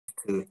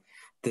to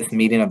this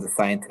meeting of the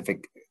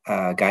Scientific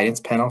Guidance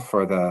Panel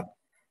for the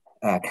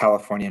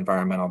California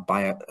Environmental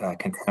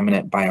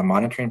Contaminant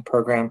Biomonitoring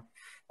Program,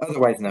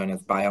 otherwise known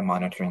as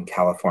Biomonitoring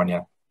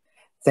California.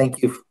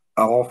 Thank you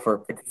all for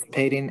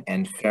participating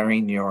and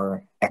sharing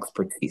your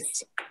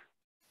expertise.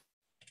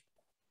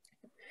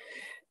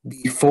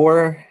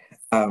 Before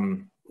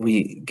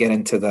we get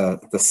into the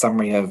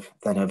summary of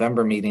the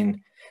November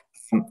meeting,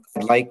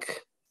 I'd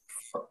like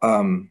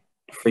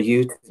for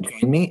you to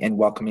join me in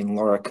welcoming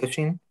Laura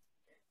Cushing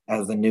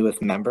as the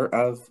newest member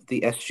of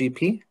the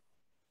SGP.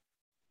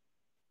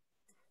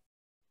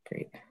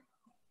 Great.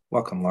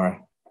 Welcome,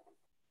 Laura.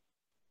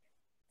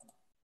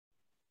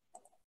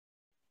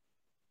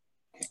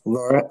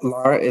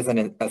 Laura is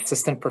an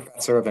assistant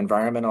professor of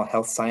environmental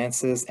health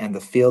sciences and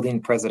the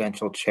Fielding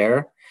Presidential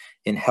Chair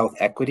in Health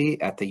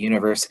Equity at the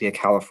University of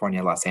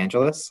California, Los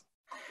Angeles.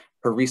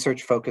 Her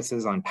research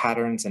focuses on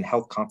patterns and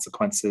health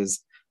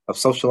consequences of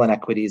social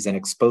inequities and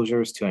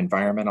exposures to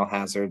environmental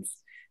hazards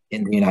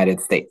in the United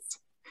States.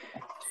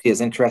 She is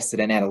interested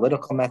in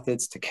analytical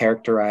methods to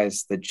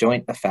characterize the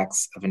joint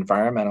effects of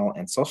environmental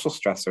and social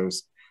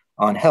stressors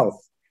on health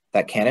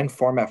that can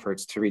inform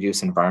efforts to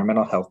reduce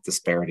environmental health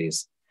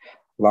disparities.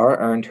 Laura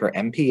earned her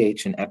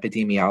MPH in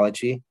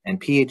epidemiology and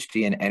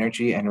PhD in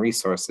energy and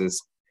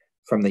resources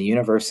from the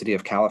University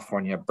of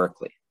California,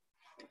 Berkeley.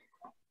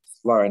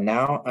 Laura,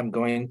 now I'm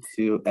going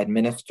to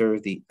administer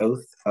the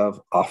oath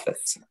of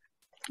office.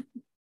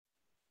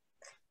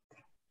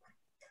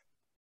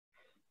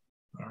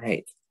 All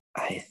right,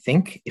 I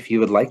think if you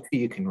would like to,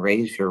 you can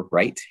raise your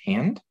right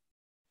hand.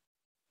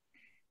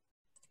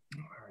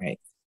 All right,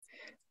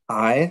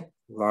 I,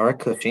 Laura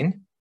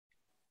Cushing.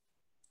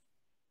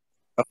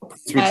 Oh,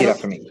 please repeat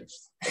after me.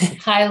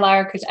 Hi,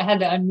 Laura Cushing. I had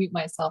to unmute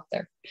myself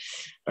there.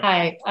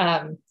 Hi,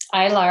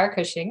 I, Laura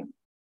Cushing.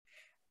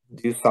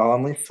 Do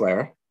solemnly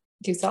swear.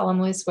 Do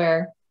solemnly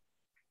swear.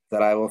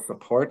 That I will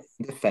support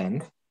and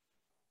defend.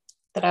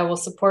 That I will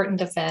support and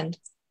defend.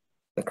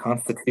 The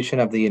Constitution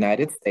of the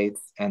United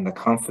States and the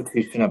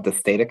Constitution of the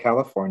State of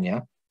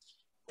California.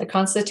 The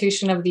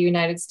Constitution of the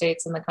United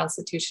States and the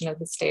Constitution of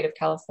the State of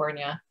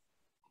California.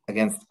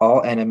 Against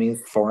all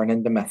enemies, foreign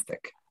and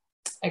domestic.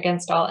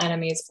 Against all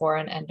enemies,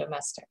 foreign and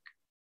domestic.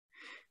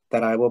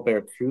 That I will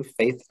bear true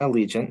faith and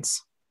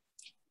allegiance.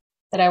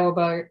 That I will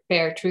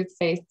bear true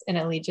faith and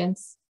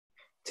allegiance.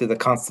 To the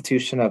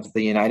Constitution of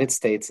the United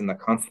States and the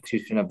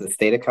Constitution of the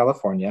State of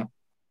California.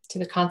 To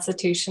the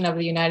Constitution of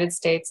the United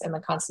States and the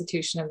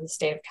Constitution of the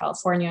State of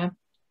California.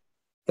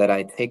 That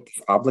I take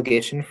this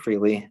obligation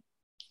freely.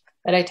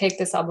 That I take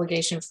this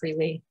obligation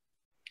freely.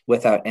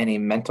 Without any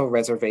mental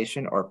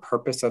reservation or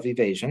purpose of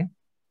evasion.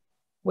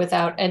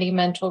 Without any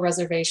mental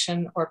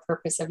reservation or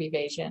purpose of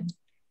evasion.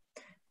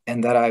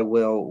 And that I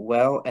will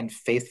well and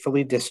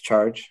faithfully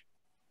discharge.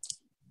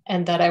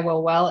 And that I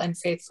will well and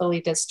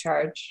faithfully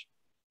discharge.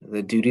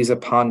 The duties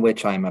upon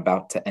which I am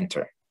about to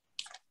enter.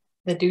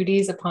 The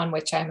duties upon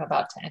which I am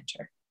about to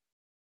enter.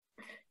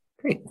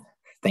 Great.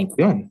 Thank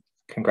you and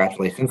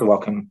congratulations and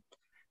welcome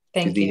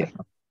to the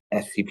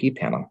SCP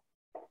panel.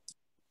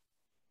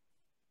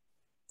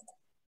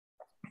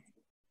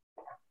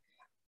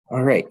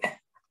 All right.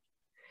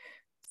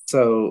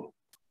 So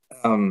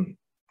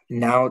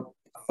now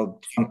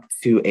I'll jump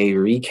to a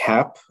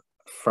recap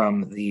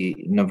from the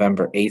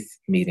November 8th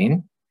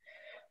meeting.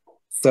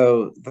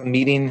 So the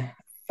meeting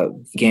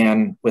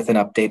began with an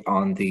update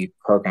on the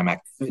program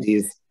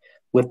activities,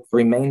 with the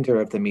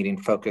remainder of the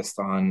meeting focused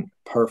on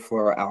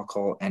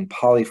perfluoroalkyl and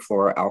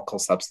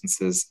polyfluoroalkyl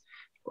substances,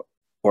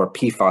 or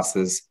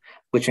PFASs,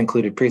 which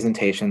included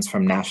presentations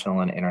from national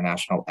and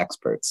international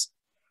experts.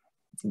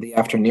 The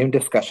afternoon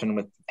discussion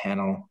with the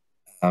panel,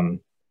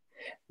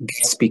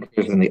 guest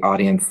speakers in the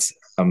audience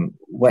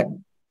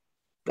went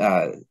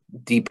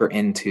deeper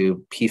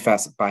into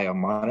PFAS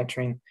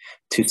biomonitoring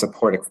to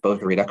support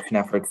exposure reduction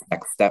efforts,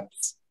 next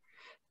steps.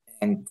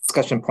 And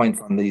discussion points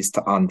on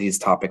these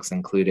topics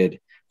included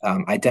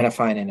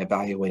identifying and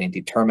evaluating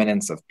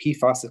determinants of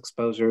PFAS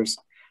exposures,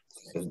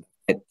 such as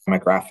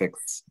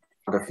demographics,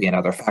 geography, and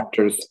other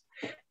factors,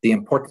 the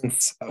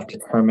importance of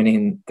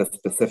determining the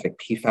specific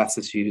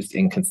PFAS used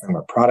in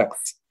consumer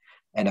products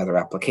and other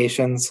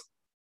applications,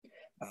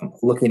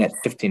 looking at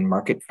shifting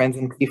market trends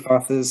in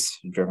PFAS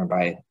driven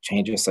by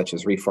changes such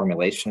as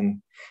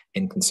reformulation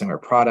in consumer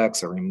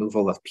products or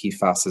removal of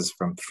PFAS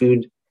from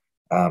food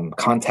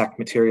contact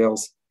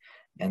materials,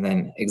 and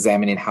then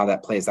examining how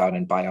that plays out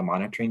in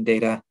biomonitoring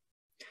data.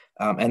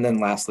 And then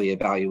lastly,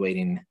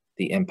 evaluating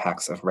the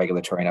impacts of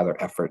regulatory and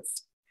other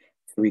efforts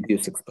to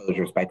reduce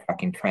exposures by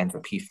tracking trends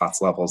of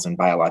PFAS levels in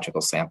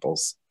biological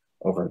samples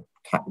over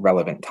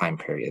relevant time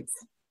periods.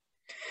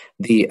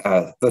 The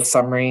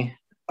summary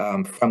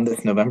from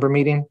this November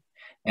meeting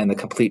and the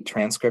complete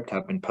transcript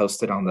have been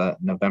posted on the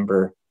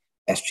November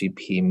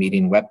SGP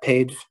meeting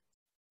webpage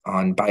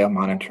on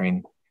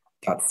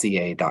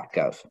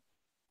biomonitoring.ca.gov.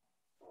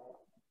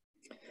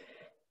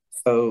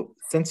 So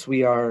since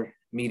we are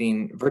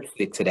meeting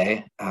virtually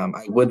today,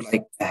 I would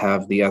like to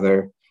have the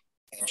other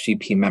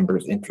SGP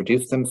members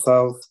introduce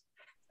themselves.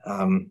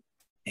 And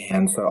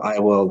so I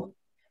will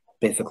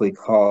basically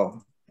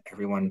call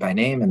everyone by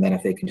name, and then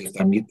if they can just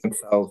unmute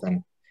themselves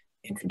and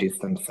introduce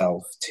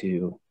themselves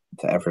to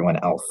everyone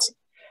else.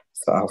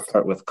 So I'll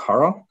start with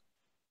Carl.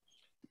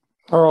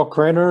 Carl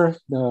Craner,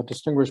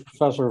 Distinguished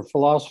Professor of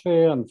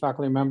Philosophy and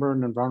faculty member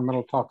in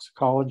Environmental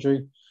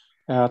Toxicology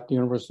at the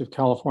University of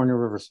California,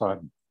 Riverside.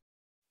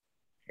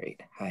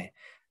 Great. Hi.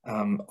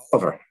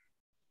 Oliver.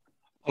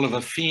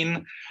 Oliver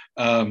Fien,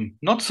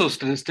 not so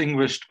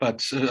distinguished,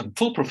 but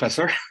full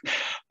professor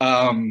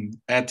at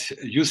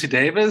UC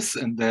Davis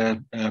in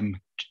the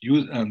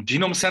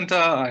Genome Center.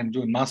 I'm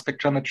doing mass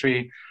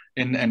spectrometry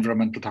in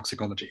environmental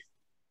toxicology.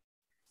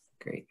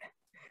 Great.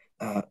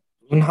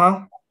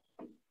 Unha?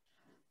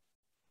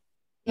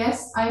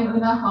 Yes, I'm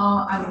Una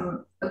Ha.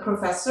 I'm a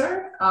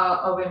professor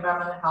of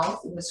environmental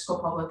health in the School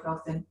of Public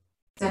Health in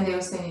San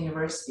Diego State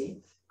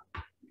University.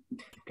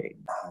 Great.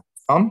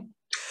 Tom?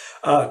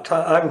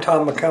 I'm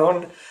Tom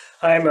McCone.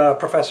 I'm a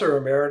professor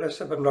emeritus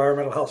of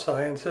environmental health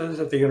sciences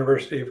at the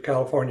University of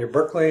California,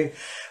 Berkeley.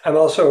 I'm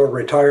also a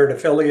retired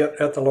affiliate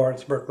at the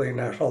Lawrence Berkeley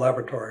National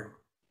Laboratory.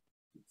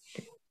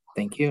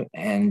 Thank you.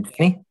 And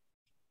Jenny?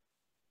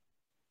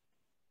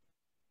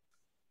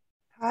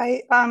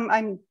 Hi,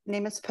 my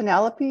name is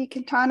Penelope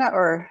Quintana,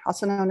 or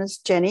also known as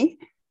Jenny.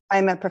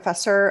 I'm a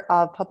professor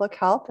of public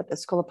health at the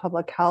School of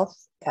Public Health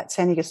at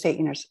San Diego State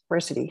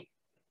University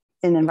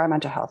in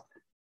environmental health.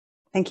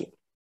 Thank you.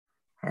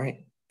 All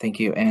right. Thank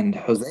you. And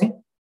Jose?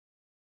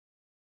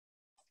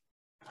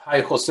 Hi,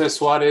 Jose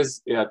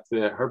Suarez at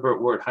the Herbert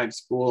Wertheim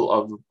School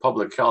of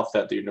Public Health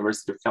at the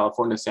University of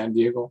California, San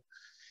Diego.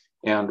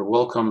 And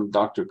welcome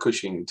Dr.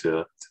 Cushing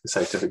to the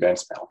Scientific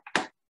Guidance Panel.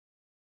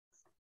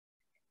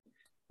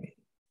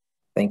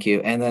 Thank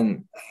you. And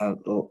then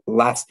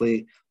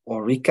lastly,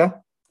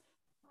 Ulrika.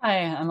 Hi,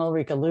 I'm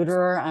Ulrika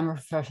Luderer. I'm a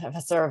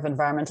professor of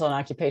environmental and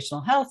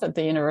occupational health at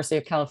the University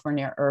of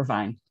California,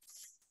 Irvine.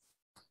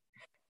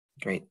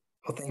 Great.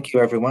 Well, thank you,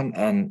 everyone.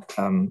 And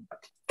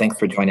thanks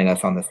for joining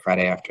us on this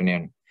Friday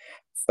afternoon.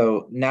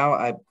 So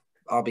now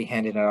I'll be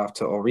handing it off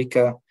to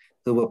Ulrika,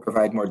 who will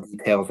provide more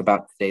details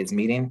about today's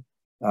meeting.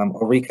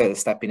 Ulrika is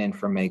stepping in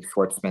for Meg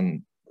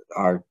Schwartzman,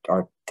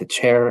 the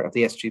chair of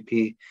the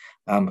SGP,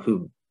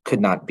 who could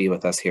not be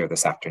with us here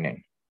this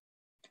afternoon.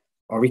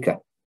 Ulrika.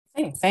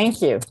 Hey, thank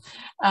you.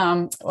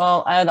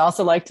 Well, I'd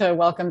also like to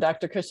welcome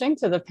Dr. Cushing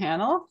to the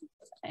panel.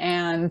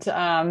 And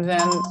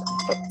then,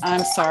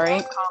 I'm sorry.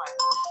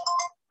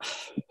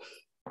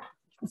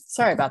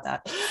 Sorry about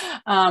that.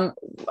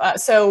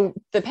 So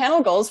the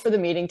panel goals for the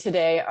meeting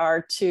today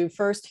are to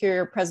first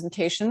hear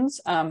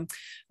presentations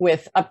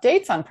with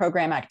updates on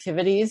program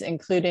activities,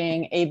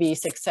 including AB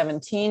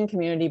 617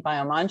 community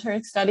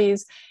biomonitoring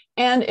studies,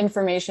 and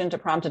information to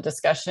prompt a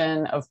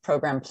discussion of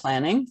program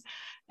planning.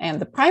 And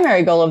the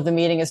primary goal of the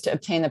meeting is to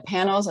obtain the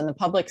panel's and the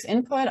public's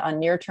input on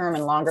near-term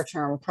and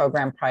longer-term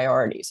program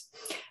priorities.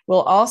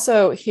 We'll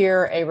also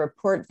hear a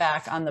report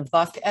back on the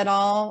Buck et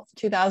al.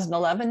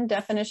 2011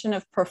 definition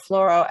of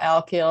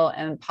perfluoroalkyl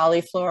and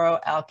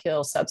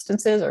polyfluoroalkyl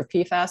substances, or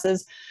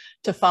PFASs,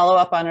 to follow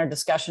up on our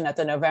discussion at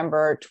the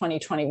November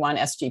 2021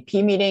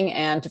 SGP meeting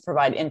and to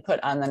provide input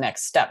on the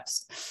next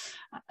steps.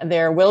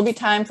 There will be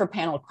time for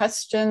panel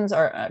questions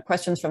or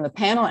questions from the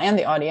panel and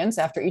the audience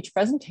after each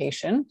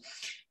presentation.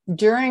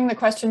 During the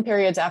question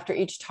periods after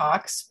each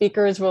talk,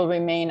 speakers will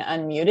remain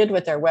unmuted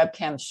with their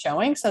webcams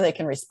showing so they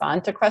can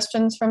respond to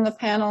questions from the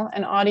panel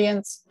and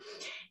audience.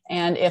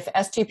 And if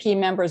SGP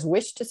members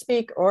wish to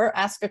speak or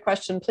ask a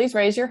question, please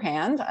raise your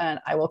hand and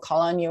I will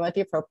call on you at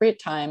the appropriate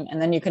time.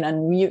 And then you can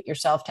unmute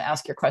yourself to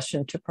ask your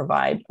question to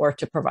provide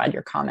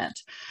your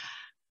comment.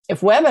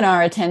 If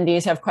webinar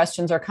attendees have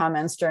questions or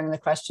comments during the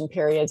question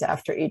periods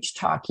after each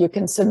talk, you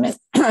can submit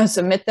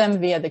them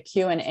via the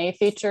Q&A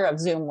feature of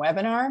Zoom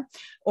webinar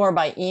or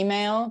by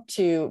email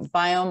to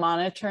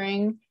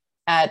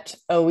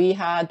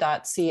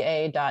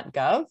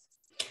biomonitoring@oeha.ca.gov.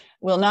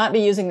 We'll not be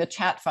using the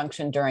chat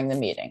function during the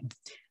meeting.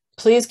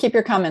 Please keep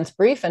your comments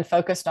brief and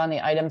focused on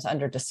the items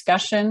under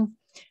discussion.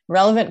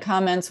 Relevant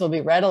comments will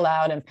be read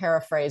aloud and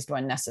paraphrased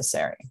when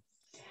necessary.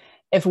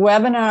 If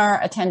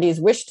webinar attendees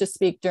wish to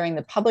speak during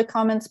the public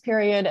comments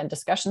period and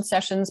discussion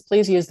sessions,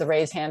 please use the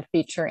raise hand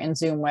feature in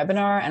Zoom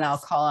webinar and I'll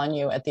call on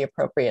you at the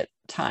appropriate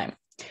time.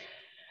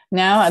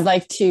 Now I'd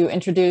like to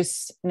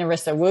introduce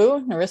Nerissa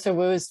Wu. Nerissa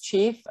Wu is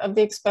Chief of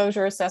the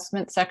Exposure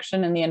Assessment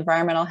Section in the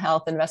Environmental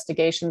Health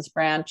Investigations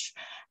Branch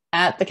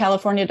at the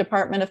California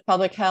Department of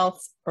Public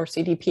Health, or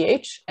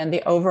CDPH, and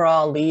the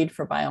overall lead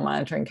for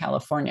Biomonitoring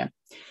California.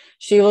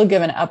 She will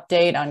give an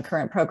update on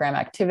current program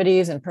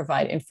activities and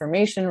provide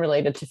information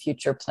related to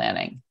future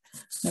planning.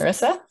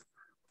 Nerissa?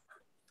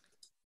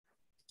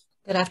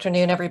 Good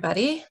afternoon,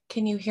 everybody.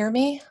 Can you hear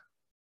me?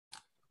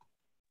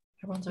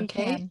 Everyone's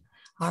okay?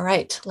 All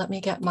right, let me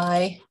get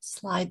my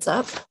slides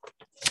up.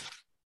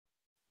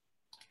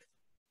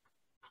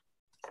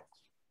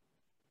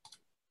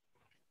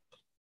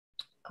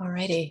 All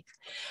righty.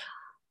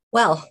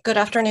 Well, good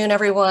afternoon,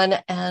 everyone,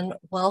 and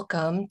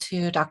welcome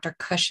to Dr.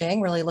 Cushing.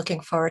 Really looking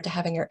forward to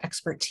having your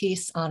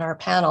expertise on our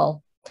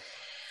panel.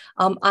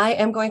 I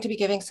am going to be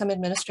giving some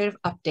administrative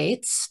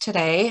updates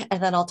today,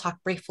 and then I'll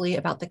talk briefly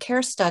about the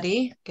CARE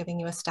study, giving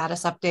you a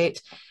status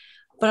update.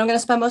 But I'm going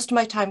to spend most of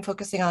my time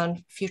focusing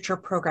on future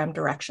program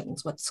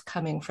directions, what's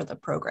coming for the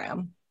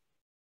program.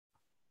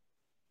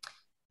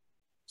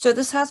 So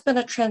this has been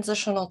a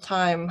transitional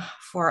time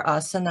for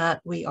us in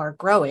that we are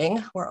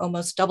growing. We're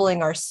almost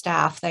doubling our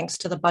staff thanks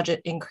to the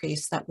budget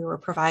increase that we were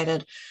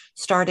provided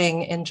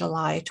starting in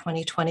July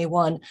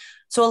 2021.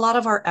 So a lot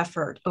of our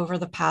effort over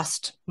the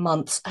past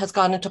months has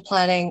gone into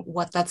planning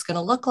what that's going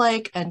to look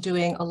like and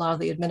doing a lot of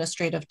the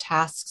administrative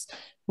tasks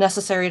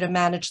necessary to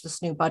manage this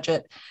new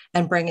budget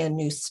and bring in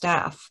new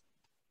staff.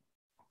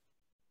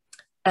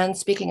 And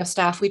speaking of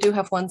staff, we do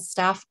have one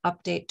staff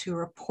update to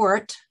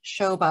report.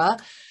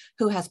 Shobha,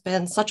 who has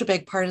been such a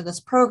big part of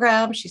this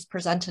program, she's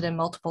presented in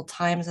multiple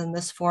times in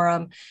this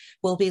forum,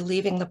 will be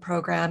leaving the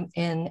program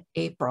in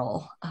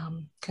April.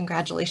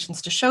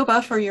 Congratulations to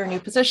Shobha for your new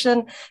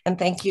position, and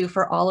thank you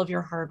for all of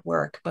your hard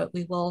work, but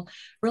we will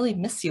really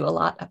miss you a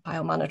lot at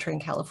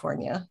Biomonitoring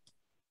California.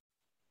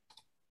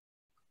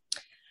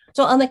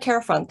 So on the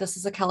CARE front, this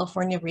is a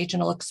California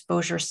regional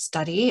exposure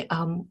study.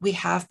 We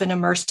have been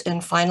immersed in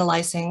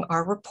finalizing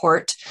our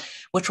report,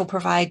 which will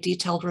provide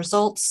detailed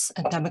results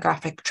and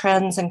demographic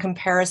trends and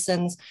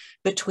comparisons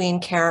between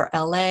CARE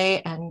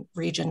LA and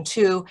Region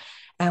 2.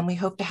 And we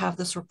hope to have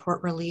this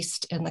report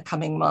released in the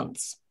coming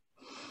months.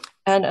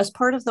 And as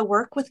part of the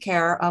work with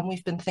CARE,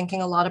 we've been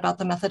thinking a lot about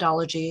the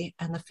methodology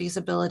and the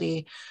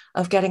feasibility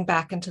of getting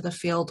back into the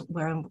field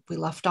where we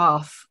left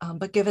off.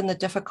 But given the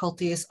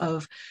difficulties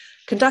of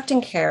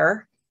conducting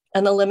CARE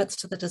and the limits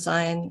to the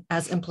design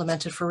as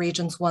implemented for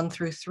regions 1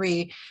 through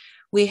 3,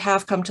 we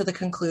have come to the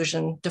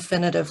conclusion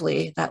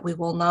definitively that we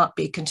will not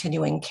be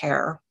continuing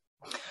CARE.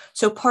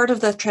 So part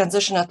of the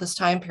transition at this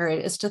time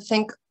period is to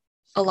think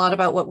a lot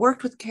about what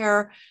worked with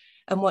CARE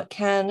and what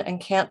can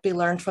and can't be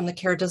learned from the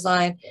CARE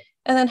design,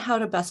 and then how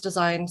to best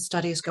design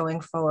studies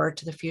going forward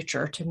to the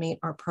future to meet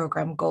our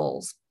program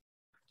goals.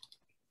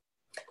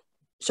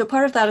 So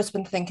part of that has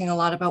been thinking a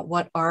lot about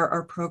what are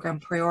our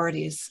program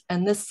priorities.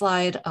 And this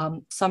slide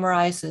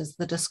summarizes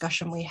the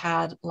discussion we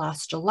had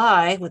last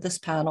July with this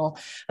panel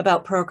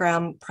about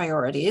program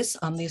priorities.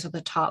 These are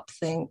the top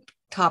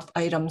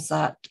items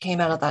that came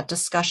out of that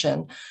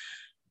discussion: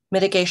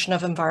 mitigation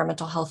of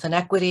environmental health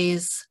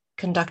inequities,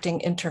 conducting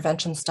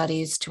intervention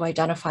studies to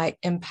identify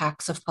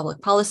impacts of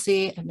public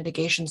policy and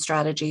mitigation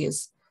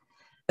strategies,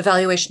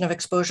 evaluation of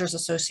exposures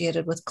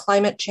associated with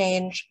climate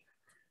change,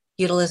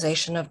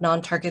 utilization of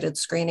non-targeted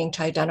screening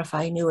to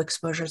identify new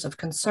exposures of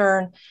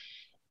concern,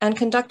 and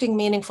conducting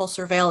meaningful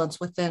surveillance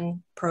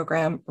within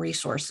program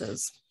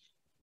resources.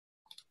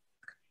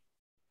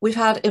 We've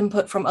had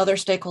input from other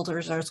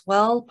stakeholders as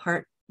well,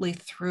 partly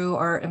through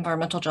our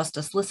environmental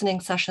justice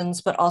listening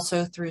sessions, but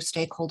also through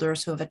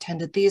stakeholders who have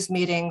attended these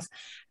meetings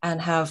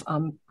and have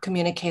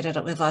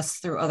communicated with us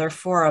through other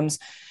forums.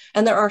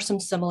 And there are some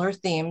similar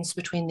themes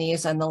between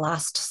these and the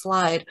last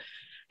slide: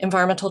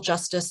 environmental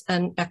justice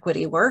and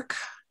equity work,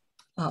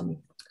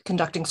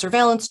 conducting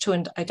surveillance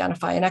to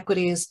identify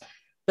inequities,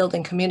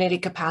 building community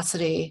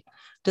capacity,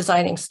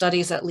 designing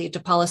studies that lead to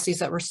policies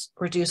that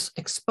reduce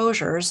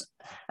exposures,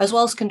 as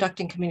well as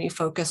conducting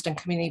community-focused and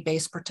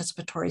community-based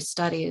participatory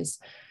studies,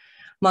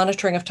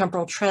 monitoring of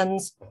temporal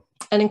trends,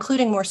 and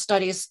including more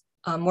studies,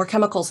 more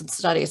chemicals in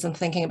studies, and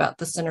thinking about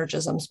the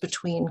synergisms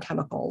between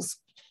chemicals.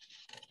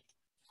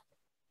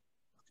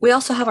 We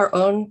also have our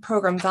own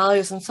program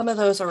values, and some of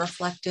those are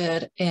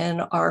reflected in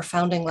our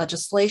founding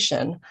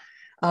legislation.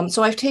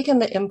 So I've taken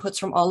the inputs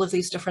from all of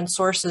these different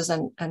sources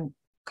and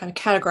kind of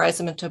categorize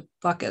them into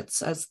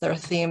buckets as their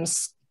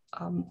themes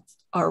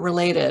are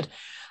related.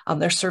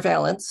 There's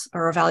surveillance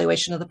or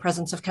evaluation of the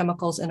presence of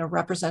chemicals in a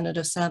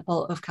representative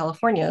sample of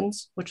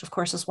Californians, which of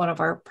course is one of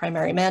our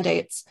primary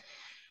mandates.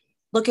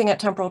 Looking at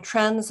temporal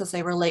trends as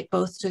they relate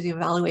both to the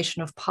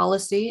evaluation of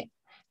policy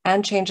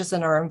and changes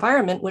in our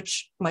environment,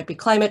 which might be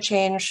climate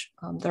change.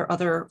 There are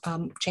other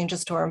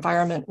changes to our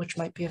environment which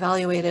might be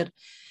evaluated.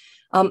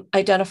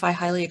 Identify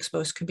highly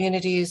exposed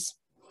communities,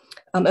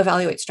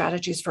 evaluate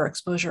strategies for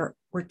exposure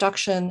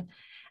reduction,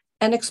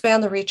 and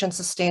expand the reach and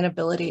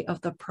sustainability of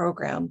the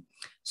program.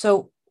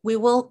 So we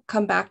will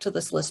come back to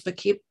this list, but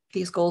keep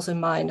these goals in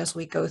mind as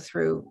we go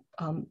through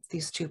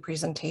these two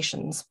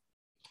presentations.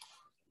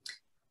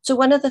 So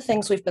one of the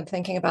things we've been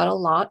thinking about a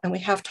lot, and we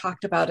have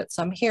talked about it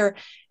some here,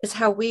 is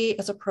how we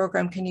as a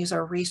program can use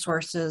our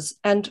resources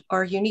and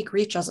our unique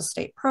reach as a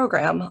state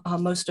program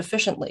most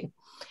efficiently.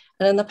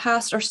 And in the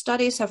past, our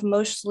studies have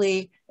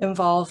mostly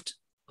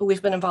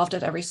we've been involved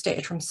at every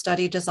stage, from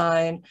study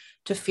design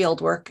to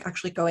field work,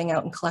 actually going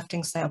out and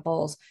collecting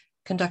samples,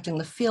 conducting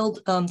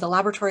the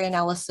laboratory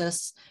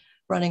analysis,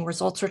 running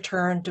results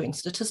return, doing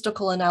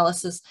statistical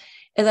analysis,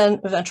 and then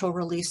eventual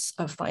release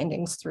of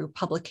findings through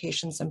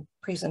publications and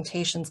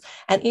presentations.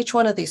 And each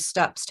one of these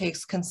steps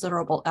takes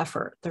considerable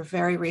effort. They're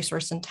very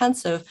resource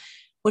intensive,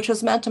 which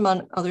has meant,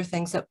 among other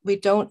things, that we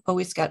don't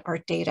always get our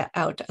data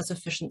out as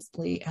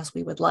efficiently as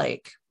we would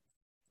like.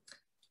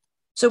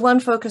 So one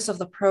focus of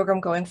the program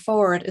going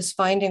forward is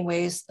finding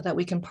ways that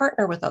we can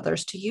partner with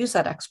others to use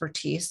that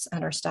expertise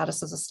and our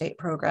status as a state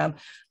program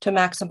to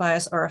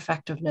maximize our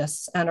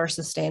effectiveness and our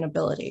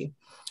sustainability.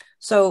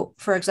 So,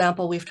 for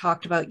example, we've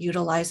talked about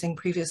utilizing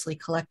previously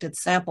collected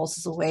samples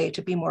as a way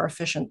to be more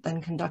efficient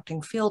than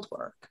conducting field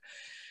work.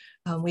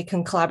 We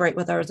can collaborate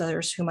with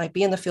others who might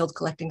be in the field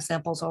collecting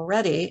samples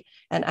already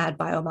and add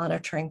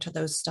biomonitoring to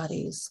those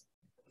studies.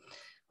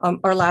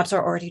 Our labs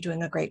are already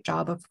doing a great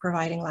job of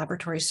providing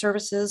laboratory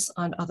services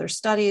on other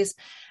studies.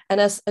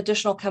 And as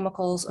additional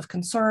chemicals of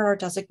concern are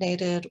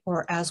designated,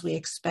 or as we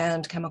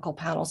expand chemical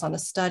panels on a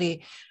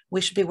study,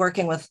 we should be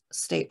working with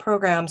state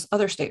programs,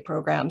 other state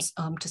programs,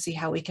 to see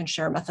how we can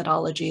share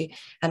methodology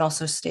and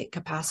also state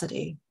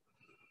capacity.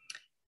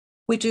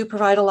 We do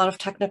provide a lot of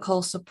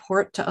technical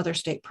support to other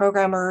state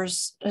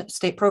programmers,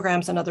 state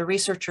programs and other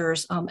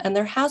researchers. And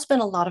there has been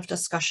a lot of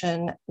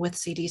discussion with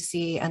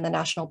CDC and the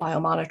National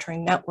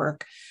Biomonitoring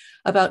Network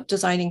about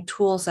designing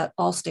tools that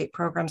all state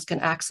programs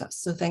can access.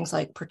 So things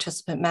like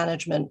participant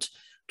management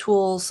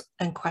tools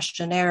and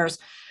questionnaires.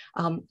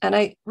 And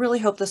I really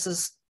hope this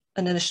is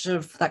an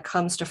initiative that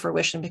comes to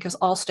fruition because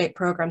all state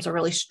programs are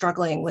really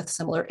struggling with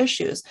similar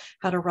issues,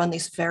 how to run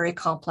these very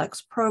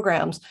complex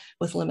programs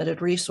with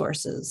limited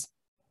resources.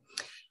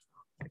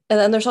 And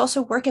then there's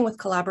also working with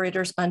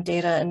collaborators on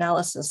data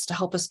analysis to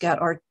help us get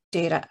our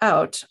data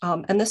out.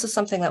 And this is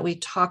something that we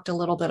talked a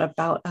little bit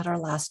about at our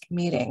last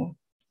meeting.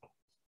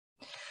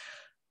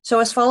 So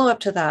as follow-up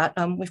to that,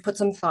 we've put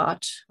some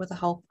thought with the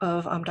help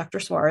of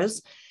Dr.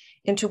 Suarez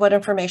into what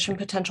information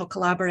potential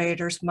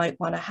collaborators might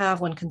want to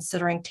have when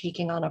considering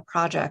taking on a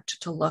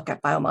project to look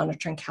at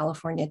biomonitoring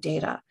California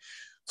data.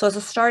 So as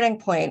a starting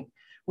point,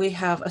 we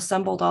have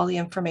assembled all the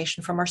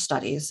information from our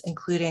studies,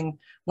 including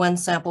when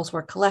samples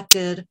were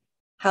collected,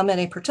 how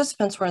many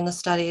participants were in the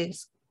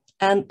studies,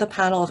 and the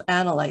panel of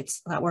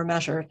analytes that were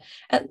measured.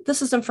 And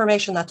this is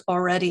information that's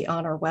already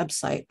on our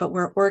website, but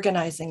we're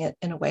organizing it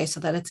in a way so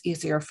that it's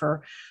easier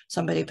for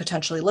somebody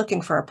potentially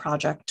looking for a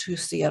project to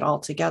see it all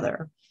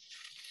together.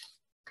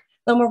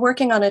 Then we're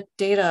working on a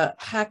data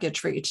package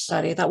for each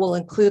study that will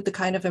include the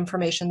kind of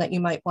information that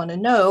you might want to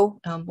know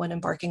when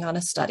embarking on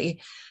a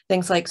study,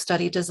 things like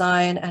study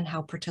design and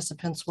how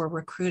participants were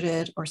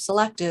recruited or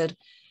selected,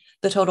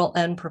 the total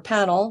N per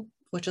panel,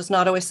 which is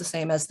not always the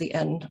same as the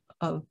N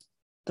of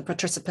the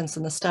participants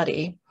in the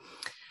study.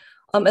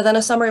 And then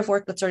a summary of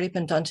work that's already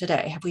been done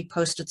today. Have we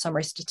posted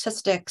summary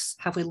statistics?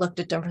 Have we looked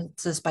at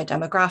differences by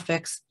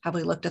demographics? Have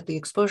we looked at the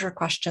exposure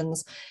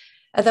questions?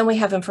 And then we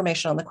have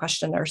information on the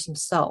questionnaires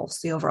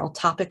themselves, the overall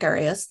topic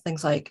areas,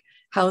 things like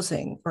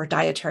housing or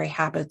dietary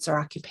habits or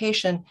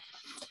occupation,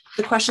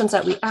 the questions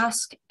that we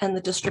ask, and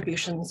the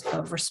distributions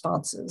of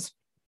responses.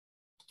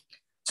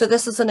 So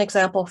this is an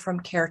example from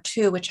CARE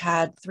 2, which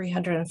had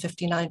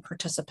 359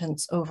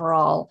 participants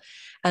overall.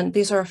 And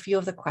these are a few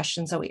of the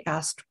questions that we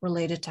asked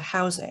related to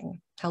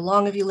housing. How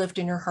long have you lived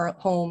in your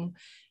home?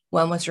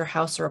 When was your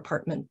house or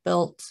apartment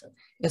built?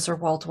 Is there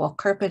wall-to-wall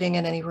carpeting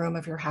in any room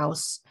of your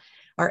house?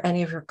 Are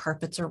any of your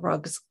carpets or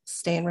rugs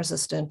stain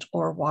resistant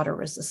or water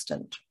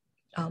resistant?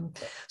 So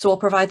we'll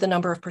provide the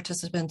number of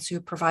participants who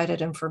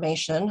provided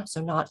information,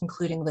 so not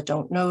including the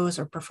don't knows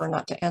or prefer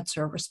not to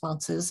answer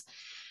responses.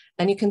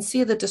 And you can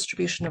see the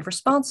distribution of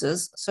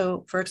responses.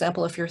 So for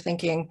example, if you're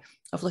thinking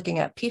of looking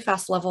at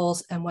PFAS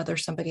levels and whether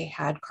somebody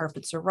had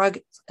carpets or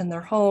rugs in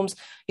their homes,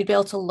 you'd be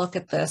able to look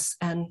at this,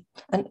 and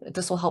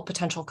this will help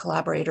potential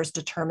collaborators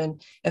determine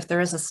if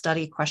there is a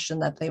study question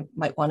that they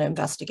might want to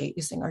investigate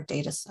using our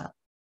data set.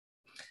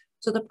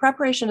 So the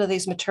preparation of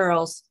these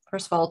materials,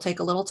 first of all, will take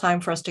a little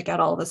time for us to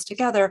get all this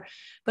together,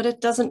 but it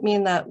doesn't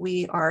mean that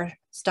we are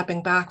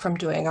stepping back from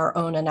doing our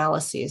own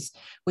analyses.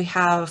 We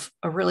have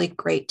a really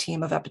great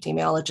team of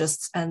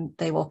epidemiologists, and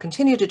they will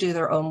continue to do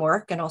their own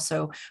work and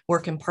also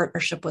work in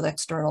partnership with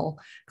external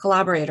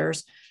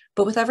collaborators.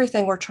 But with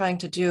everything we're trying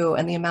to do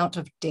and the amount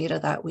of data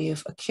that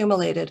we've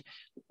accumulated,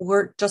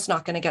 we're just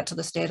not going to get to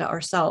this data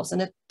ourselves.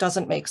 And it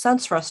doesn't make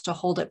sense for us to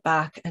hold it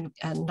back and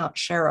not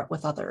share it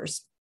with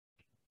others.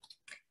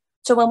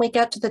 So when we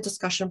get to the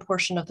discussion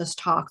portion of this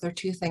talk, there are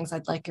two things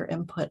I'd like your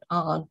input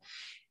on.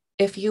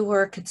 If you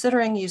were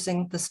considering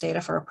using this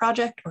data for a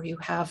project, or you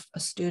have a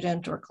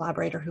student or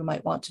collaborator who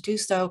might want to do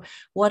so,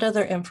 what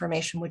other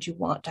information would you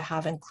want to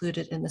have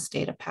included in this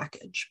data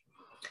package?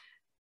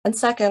 And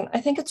second, I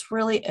think it's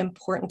really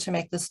important to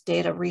make this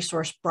data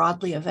resource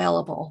broadly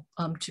available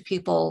to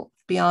people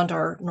beyond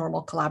our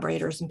normal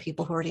collaborators and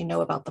people who already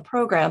know about the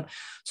program.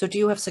 So do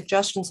you have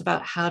suggestions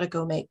about how to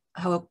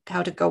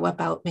go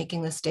about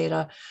making this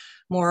data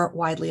more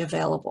widely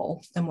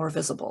available and more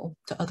visible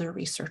to other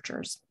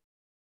researchers?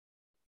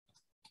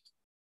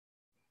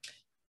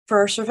 For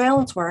our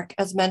surveillance work,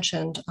 as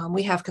mentioned,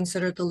 we have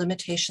considered the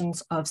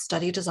limitations of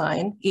study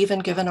design, even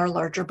given our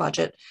larger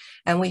budget,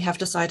 and we have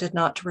decided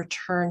not to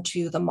return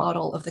to the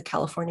model of the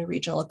California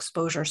Regional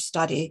Exposure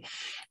Study,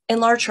 in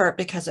large part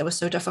because it was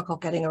so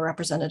difficult getting a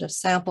representative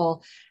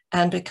sample,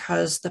 and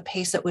because the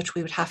pace at which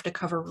we would have to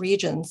cover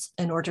regions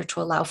in order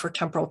to allow for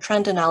temporal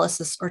trend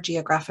analysis or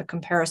geographic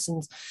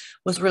comparisons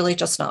was really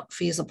just not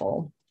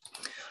feasible.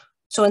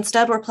 So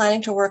instead, we're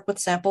planning to work with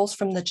samples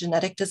from the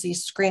Genetic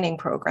Disease Screening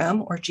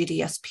Program, or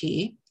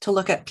GDSP, to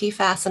look at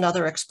PFAS and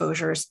other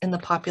exposures in the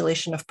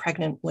population of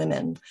pregnant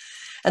women.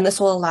 And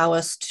this will allow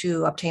us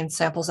to obtain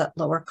samples at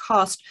lower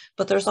cost,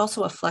 but there's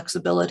also a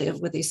flexibility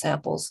with these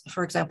samples.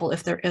 For example,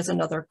 if there is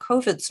another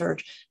COVID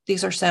surge,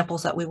 these are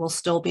samples that we will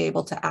still be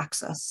able to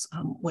access,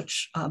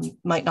 which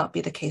might not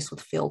be the case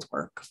with field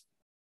work.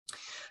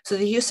 So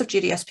the use of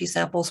GDSP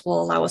samples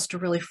will allow us to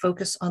really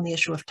focus on the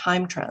issue of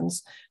time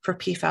trends for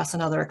PFAS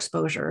and other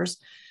exposures.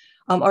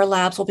 Our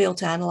labs will be able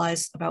to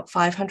analyze about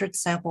 500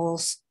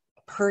 samples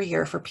per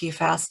year for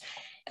PFAS,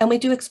 and we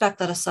do expect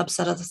that a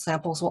subset of the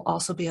samples will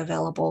also be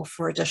available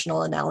for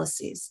additional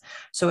analyses.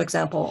 So for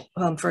example,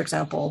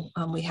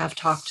 we have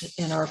talked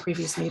in our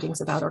previous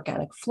meetings about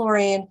organic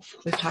fluorine,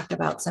 we've talked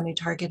about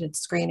semi-targeted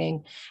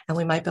screening, and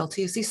we might be able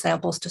to use these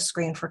samples to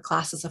screen for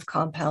classes of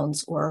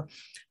compounds or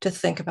to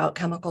think about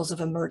chemicals of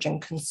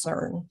emerging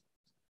concern.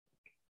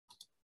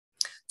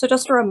 So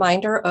just a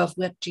reminder of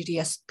what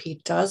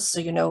GDSP does,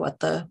 so you know what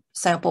the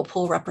sample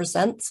pool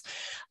represents.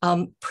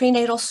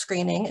 Prenatal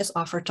screening is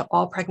offered to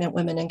all pregnant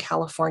women in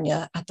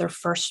California at their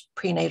first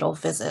prenatal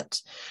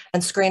visit.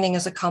 And screening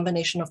is a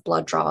combination of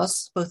blood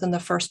draws, both in the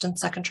first and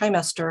second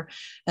trimester,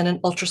 and an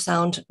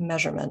ultrasound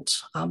measurement.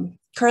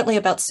 Currently,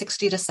 about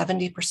 60 to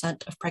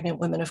 70% of pregnant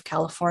women of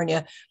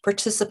California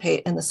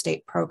participate in the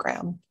state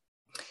program.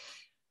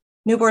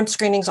 Newborn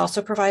screening is also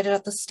provided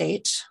at the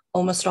state.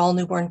 Almost all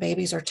newborn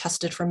babies are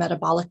tested for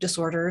metabolic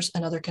disorders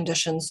and other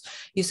conditions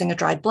using a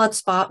dried blood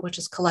spot, which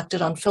is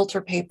collected on filter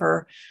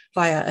paper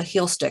via a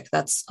heel stick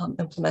that's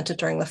implemented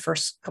during the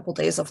first couple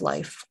days of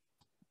life.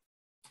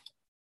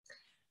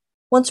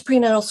 Once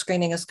prenatal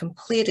screening is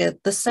completed,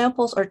 the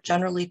samples are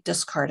generally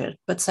discarded,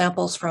 but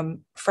samples from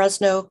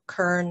Fresno,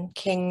 Kern,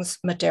 Kings,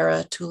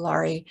 Madera,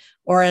 Tulare,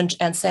 Orange,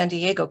 and San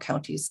Diego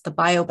counties, the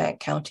biobank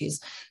counties,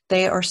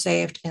 they are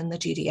saved in the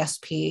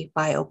GDSP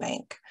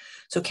biobank.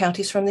 So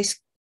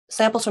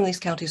samples from these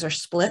counties are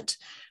split.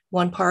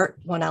 One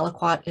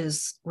aliquot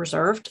is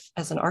reserved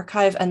as an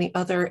archive, and the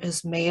other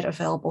is made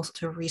available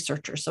to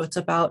researchers. So it's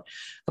about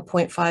a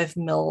 0.5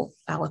 mil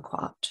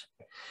aliquot.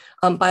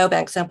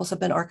 Biobank samples have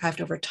been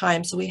archived over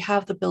time, so we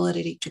have the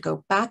ability to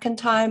go back in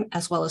time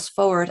as well as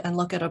forward and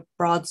look at a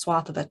broad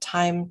swath of a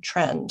time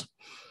trend.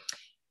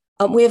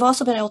 We have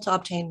also been able to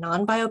obtain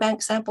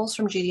non-biobank samples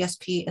from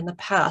GDSP in the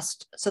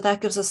past, so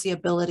that gives us the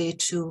ability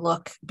to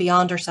look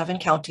beyond our 7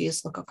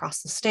 counties, look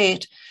across the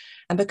state,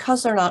 and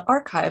because they're not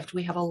archived,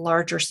 we have a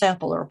larger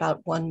sample, or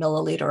about 1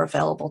 milliliter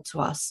available to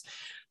us.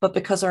 But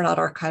because they're not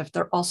archived,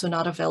 they're also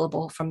not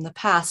available from the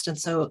past, and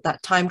so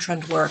that time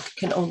trend work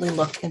can only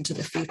look into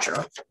the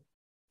future.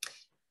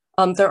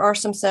 There are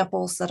some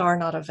samples that are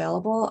not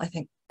available. I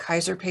think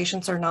Kaiser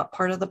patients are not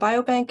part of the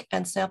biobank,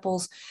 and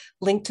samples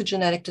linked to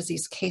genetic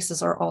disease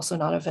cases are also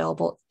not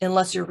available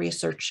unless your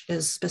research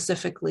is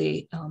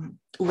specifically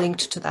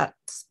linked to that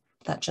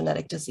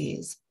genetic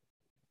disease.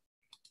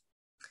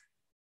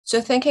 So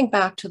thinking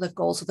back to the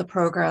goals of the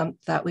program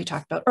that we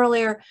talked about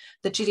earlier,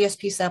 the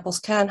GDSP samples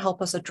can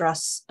help us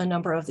address a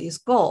number of these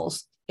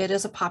goals. It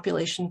is a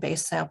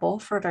population-based sample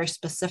for a very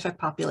specific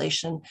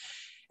population.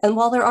 And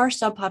while there are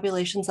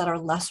subpopulations that are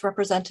less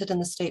represented in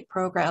the state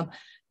program,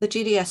 the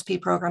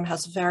GDSP program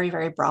has very,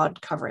 very broad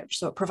coverage.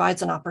 So it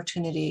provides an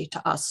opportunity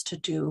to us to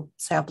do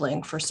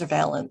sampling for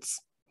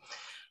surveillance.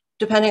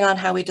 Depending on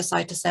how we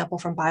decide to sample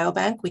from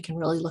biobank, we can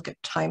really look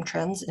at time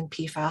trends in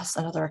PFAS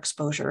and other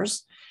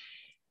exposures.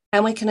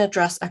 And we can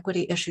address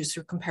equity issues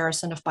through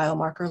comparison of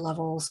biomarker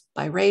levels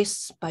by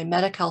race, by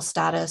Medi-Cal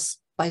status,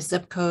 by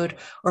zip code,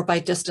 or by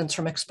distance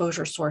from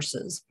exposure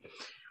sources.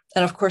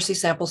 And of course, these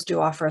samples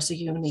do offer us a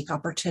unique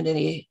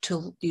opportunity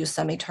to use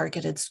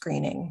semi-targeted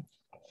screening.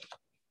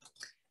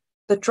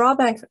 The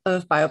drawback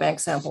of biobank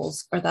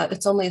samples are that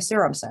it's only a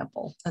serum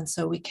sample, and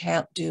so we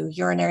can't do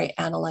urinary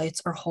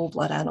analytes or whole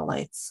blood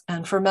analytes.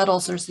 And for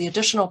metals, there's the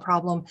additional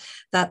problem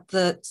that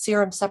the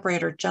serum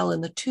separator gel in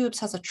the tubes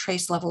has a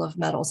trace level of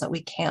metals that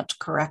we can't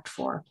correct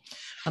for.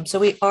 So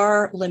we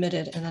are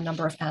limited in the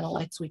number of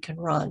analytes we can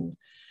run.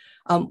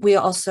 We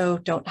also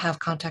don't have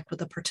contact with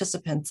the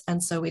participants,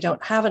 and so we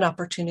don't have an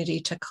opportunity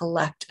to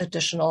collect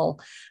additional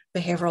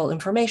behavioral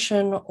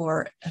information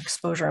or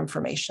exposure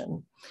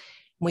information.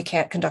 We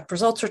can't conduct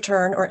results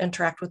return or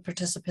interact with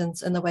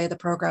participants in the way the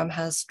program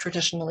has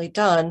traditionally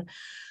done.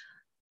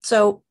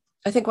 So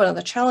I think one of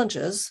the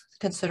challenges,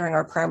 considering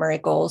our primary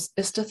goals,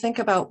 is to think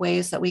about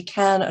ways that we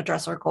can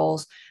address our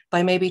goals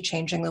by maybe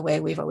changing the way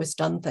we've always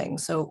done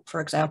things. So for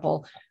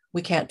example,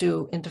 we can't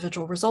do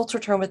individual results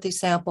return with these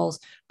samples,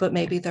 but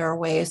maybe there are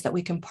ways that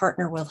we can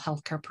partner with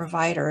healthcare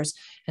providers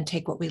and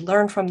take what we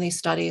learn from these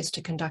studies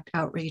to conduct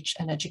outreach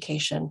and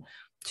education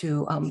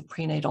to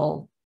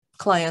prenatal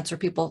clients or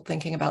people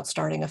thinking about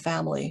starting a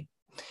family.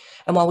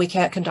 And while we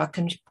can't conduct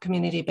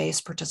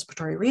community-based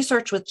participatory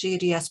research with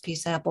GDSP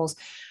samples,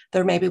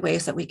 there may be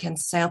ways that we can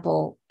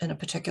sample in a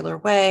particular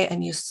way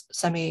and use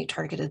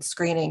semi-targeted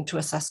screening to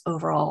assess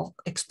overall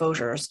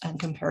exposures and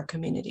compare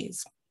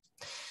communities.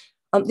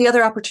 The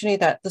other opportunity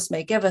that this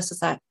may give us is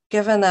that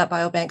given that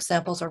biobank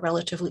samples are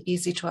relatively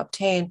easy to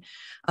obtain,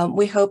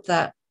 we hope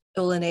that it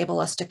will enable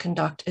us to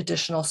conduct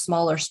additional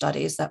smaller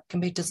studies that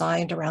can be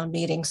designed around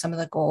meeting some of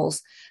the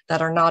goals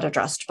that are not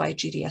addressed by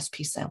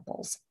GDSP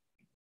samples.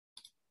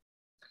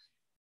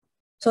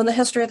 So in the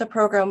history of the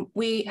program,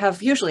 we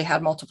have usually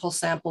had multiple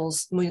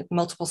samples,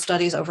 multiple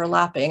studies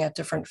overlapping at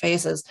different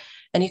phases.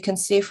 And you can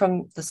see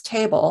from this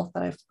table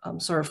that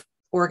I've sort of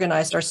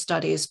organized our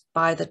studies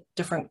by the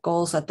different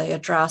goals that they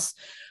address,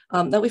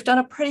 that we've done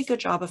a pretty good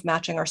job of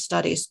matching our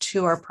studies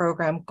to our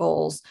program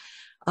goals.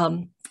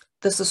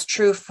 This is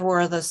true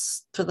for the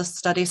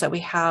studies that we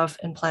have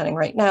in planning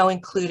right now,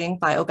 including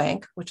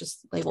Biobank, which is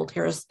labeled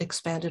here as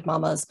Expanded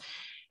Mamas,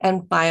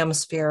 and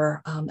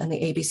Biomosphere and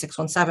the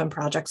AB617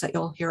 projects that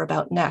you'll hear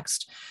about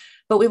next.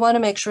 But we want to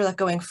make sure that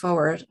going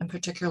forward, and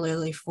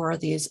particularly for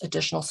these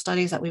additional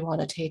studies that we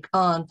want to take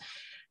on,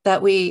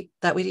 that we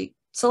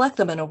select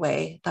them in a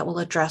way that will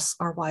address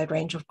our wide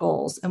range of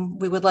goals. And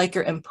we would like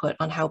your input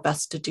on how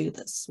best to do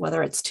this,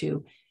 whether it's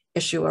to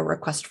issue a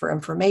request for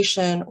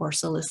information or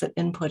solicit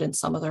input in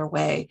some other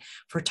way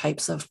for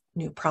types of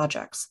new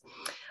projects.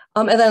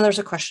 And then there's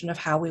a question of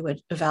how we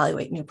would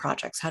evaluate new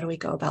projects. How do we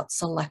go about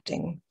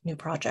selecting new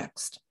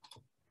projects?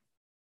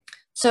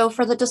 So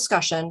for the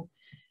discussion,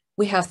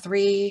 we have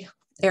 3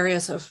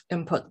 areas of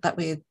input that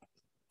we'd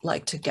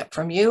like to get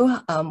from you.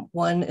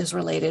 One is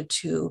related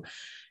to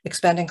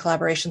expanding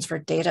collaborations for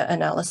data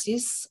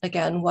analyses.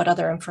 Again, what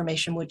other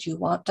information would you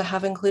want to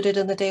have included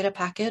in the data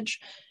package?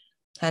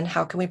 And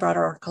how can we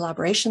broaden our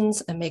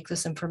collaborations and make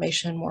this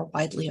information more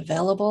widely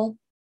available?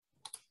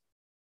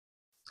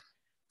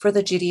 For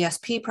the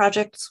GDSP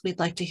projects, we'd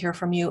like to hear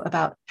from you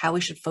about how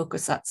we should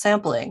focus that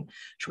sampling.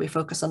 Should we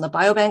focus on the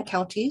biobank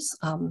counties,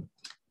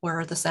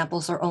 where the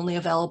samples are only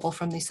available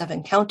from these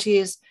 7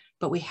 counties,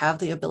 but we have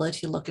the ability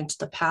to look into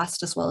the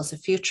past as well as the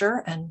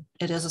future, and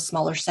it is a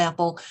smaller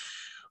sample?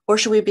 Or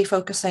should we be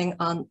focusing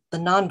on the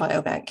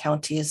non-biobank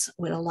counties,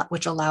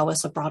 which allow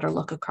us a broader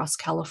look across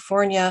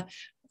California,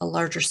 a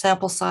larger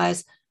sample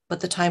size, but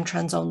the time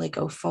trends only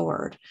go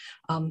forward?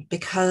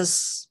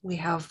 Because we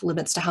have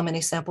limits to how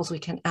many samples we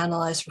can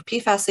analyze for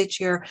PFAS each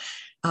year,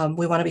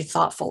 we want to be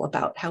thoughtful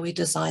about how we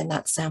design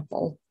that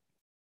sample.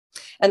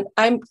 And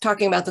I'm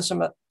talking about this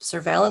from a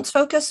surveillance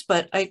focus,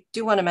 but I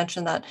do want to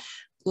mention that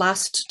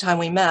last time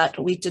we met,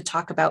 we did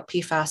talk about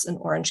PFAS in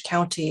Orange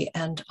County,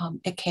 and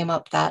it came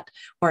up that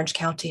Orange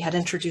County had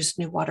introduced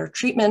new water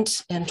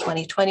treatment in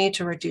 2020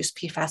 to reduce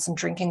PFAS in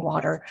drinking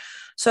water.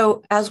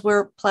 So as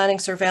we're planning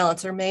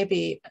surveillance, there may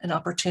be an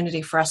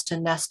opportunity for us to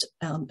nest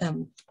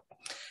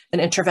an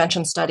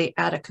intervention study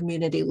at a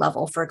community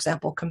level, for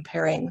example,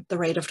 comparing the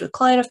rate of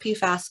decline of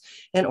PFAS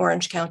in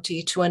Orange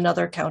County to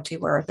another county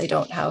where they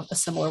don't have a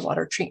similar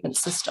water treatment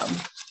system.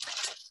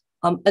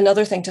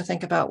 Another thing to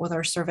think about with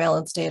our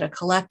surveillance data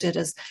collected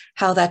is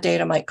how that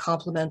data might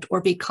complement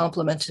or be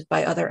complemented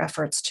by other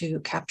efforts to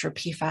capture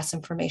PFAS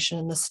information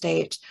in the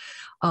state.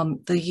 The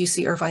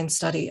UC Irvine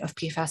study of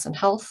PFAS and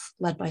health,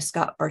 led by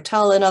Scott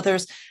Bartell and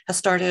others, has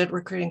started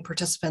recruiting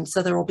participants.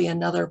 So there will be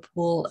another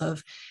pool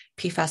of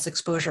PFAS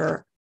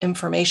exposure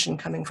information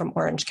coming from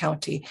Orange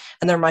County,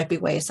 and there might be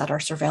ways that our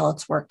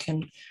surveillance work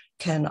can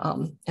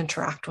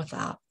interact with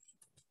that.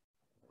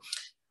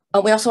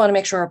 We also want to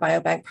make sure our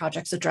biobank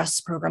projects address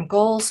program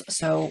goals.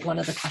 So one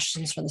of the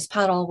questions for this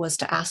panel was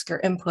to ask your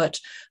input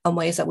on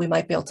ways that we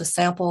might be able to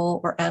sample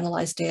or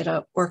analyze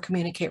data or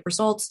communicate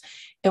results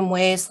in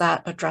ways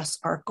that address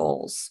our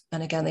goals.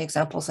 And again, the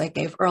examples I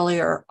gave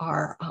earlier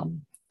are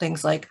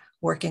things like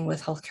working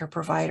with healthcare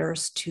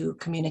providers to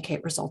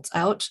communicate results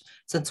out,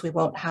 since we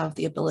won't have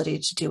the ability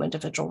to do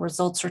individual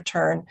results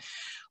return,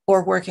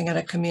 or working at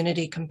a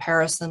community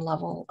comparison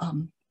level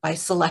by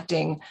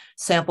selecting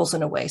samples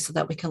in a way so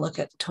that we can look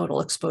at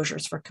total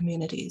exposures for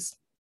communities.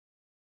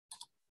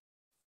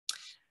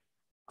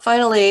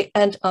 Finally,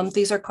 and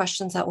these are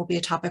questions that will be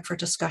a topic for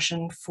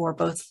discussion for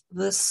both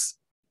this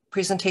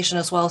presentation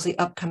as well as the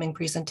upcoming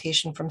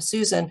presentation from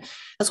Susan,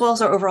 as well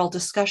as our overall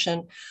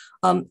discussion.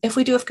 If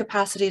we do have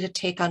capacity to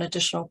take on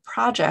additional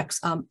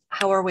projects,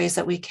 how are ways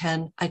that we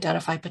can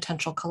identify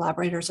potential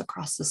collaborators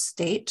across the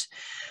state?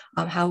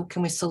 How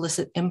can we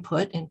solicit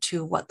input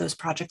into what those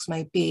projects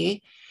might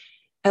be?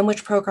 And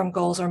which program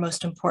goals are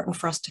most important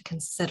for us to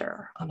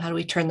consider? How do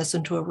we turn this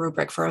into a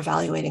rubric for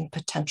evaluating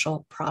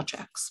potential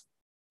projects?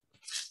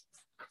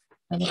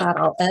 And with that,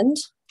 I'll end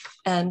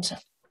and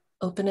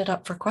open it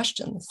up for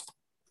questions.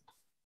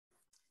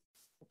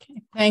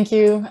 Okay, thank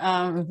you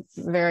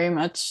very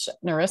much,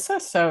 Nerissa.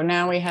 So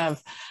now we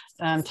have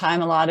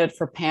time allotted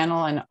for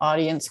panel and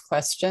audience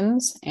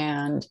questions.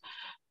 And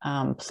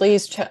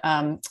please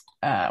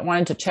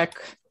wanted to check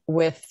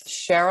with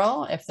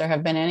Cheryl if there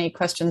have been any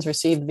questions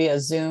received via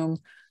Zoom,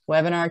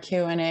 webinar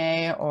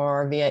Q&A,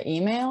 or via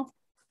email.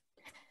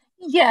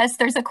 Yes,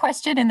 there's a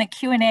question in the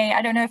Q&A.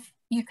 I don't know if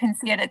you can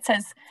see it. It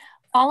says,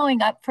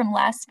 following up from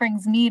last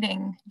spring's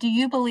meeting, do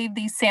you believe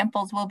these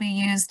samples will be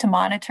used to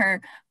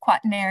monitor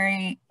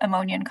quaternary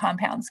ammonium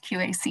compounds,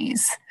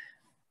 QACs?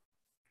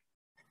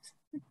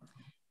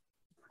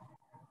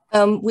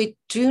 We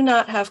do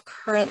not have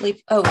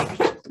currently, oh,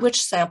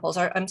 which samples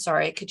are, I'm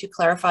sorry, could you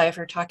clarify if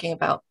you're talking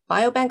about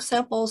biobank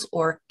samples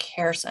or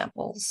care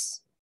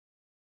samples?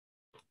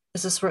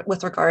 Is this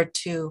with regard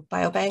to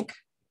biobank?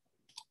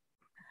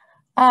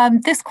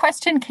 This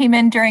question came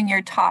in during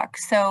your talk.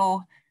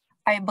 So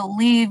I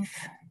believe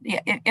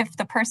if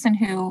the person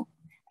who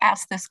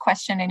asked this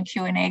question in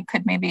Q&A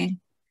could maybe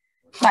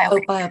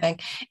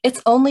biobank.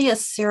 It's only a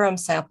serum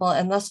sample,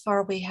 and thus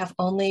far we have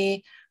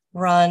only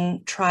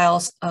run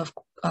trials of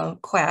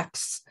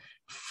quacks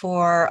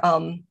for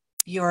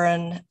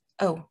urine.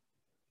 Oh,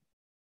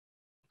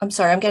 I'm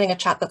sorry, I'm getting a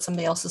chat that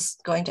somebody else is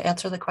going to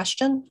answer the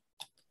question.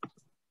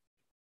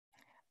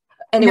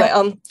 Anyway,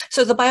 no.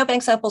 So the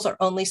biobank samples are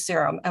only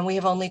serum, and we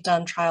have only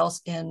done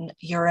trials in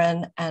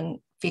urine and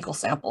fecal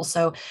samples.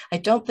 So I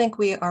don't think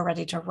we are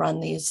ready to run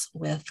these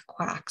with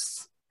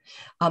quacks.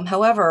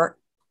 However,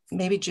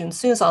 maybe June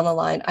Sue is on the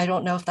line. I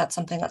don't know if that's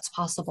something that's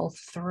possible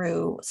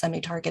through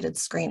semi-targeted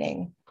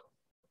screening.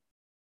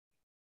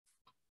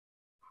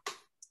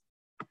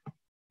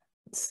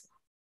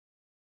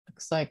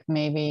 Looks like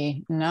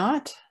maybe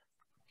not.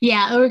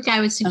 Yeah, Ulrich,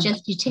 I would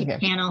suggest you take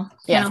panel.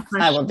 Yeah,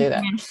 I will do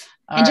that.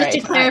 And just to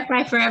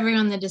clarify for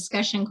everyone, the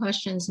discussion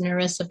questions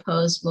Nerissa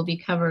posed will be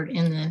covered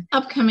in the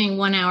upcoming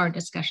 1-hour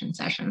discussion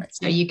session.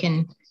 So you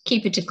can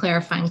keep it to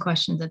clarifying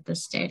questions at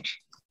this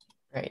stage.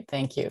 Great,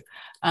 thank you.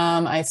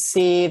 I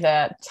see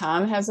that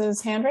Tom has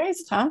his hand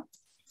raised. Tom?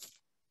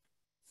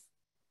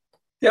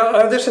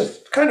 Yeah, this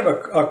is kind of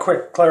a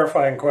quick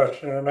clarifying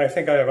question, and I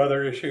think I have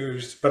other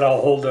issues, but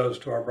I'll hold those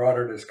to our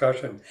broader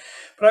discussion.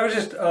 But I was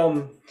just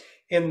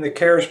in the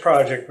CARES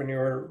project, when you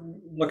were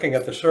looking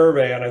at the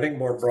survey, and I think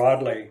more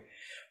broadly,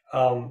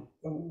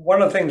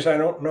 one of the things I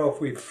don't know if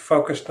we've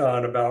focused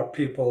on about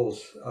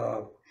people's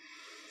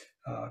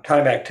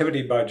time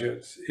activity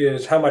budgets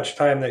is how much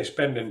time they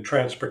spend in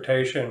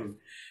transportation,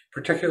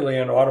 particularly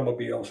in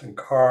automobiles and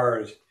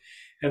cars.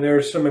 And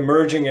there's some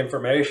emerging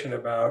information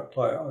about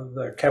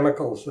the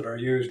chemicals that are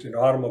used in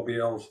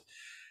automobiles,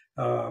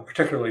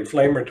 particularly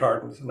flame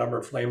retardants. A number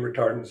of flame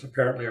retardants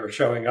apparently are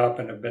showing up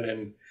and have been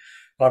in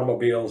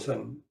automobiles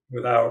and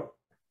without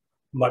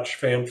much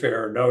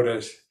fanfare or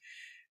notice.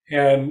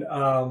 And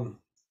I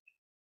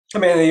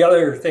mean, the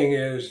other thing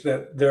is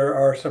that there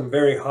are some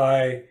very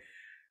high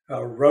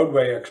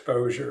roadway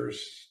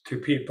exposures to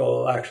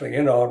people actually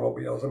in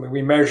automobiles. I mean,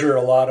 we measure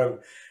a lot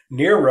of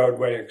near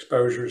roadway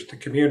exposures to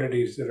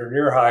communities that are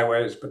near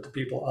highways, but the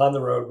people on the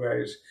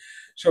roadways.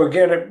 So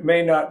again, it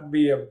may not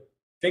be a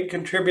big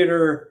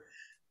contributor,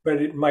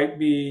 but it might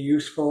be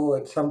useful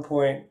at some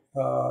point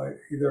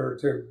either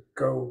to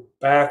go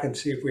back and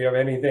see if we have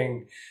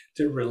anything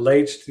that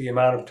relates to the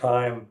amount of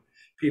time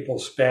people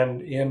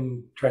spend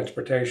in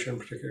transportation,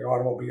 particularly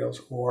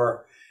automobiles,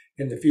 or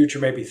in the future,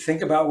 maybe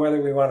think about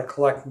whether we want to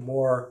collect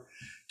more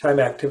time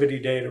activity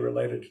data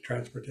related to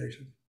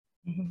transportation.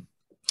 Mm-hmm.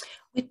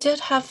 We did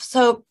have,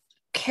 so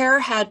CARE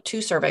had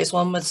 2 surveys.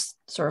 One was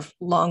sort of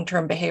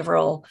long-term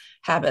behavioral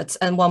habits,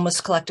 and one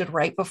was collected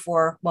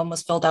one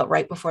was filled out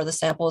right before the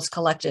sample was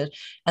collected.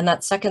 And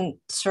that second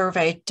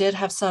survey did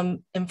have some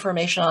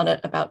information on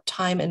it about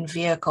time in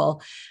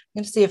vehicle.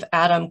 I'm going to see if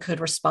Adam could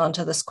respond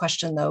to this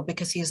question though,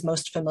 because he's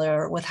most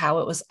familiar with how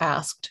it was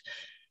asked.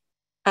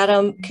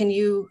 Adam, can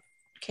you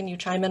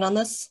chime in on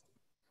this?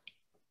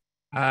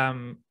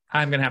 I'm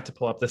going to have to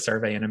pull up the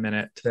survey in a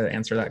minute to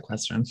answer that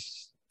question.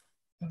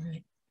 All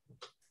right.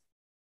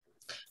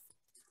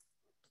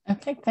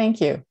 Okay,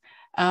 thank you.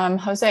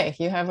 Jose, if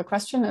you have a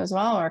question as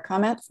well or a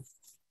comment?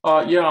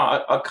 Yeah,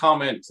 a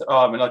comment,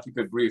 and I'll keep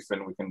it brief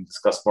and we can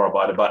discuss more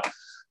about it, but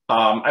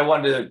I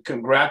wanted to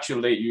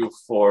congratulate you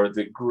for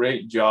the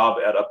great job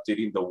at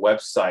updating the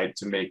website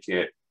to make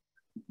it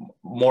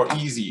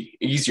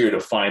easier to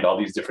find all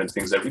these different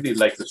things. I really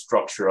like the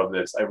structure of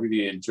this. I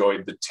really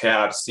enjoyed the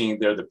tab, seeing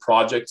there the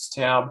projects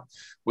tab,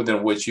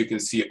 within which you can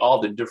see all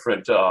the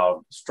different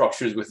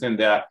structures within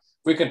that.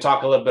 We can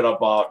talk a little bit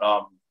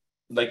about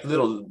like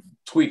little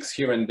tweaks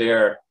here and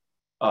there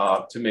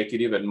to make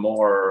it even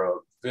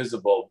more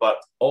visible. But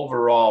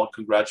overall,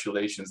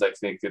 congratulations. I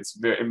think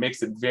it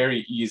makes it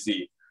very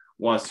easy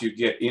once you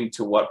get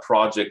into what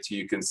project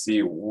you can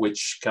see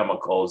which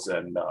chemicals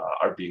and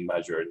are being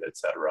measured,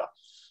 etc.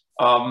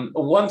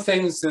 One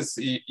thing, since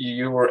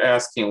you were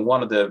asking,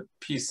 one of the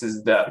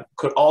pieces that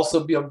could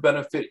also be of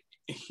benefit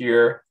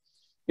here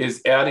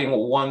is adding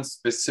one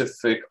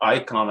specific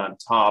icon on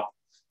top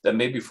that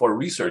may be for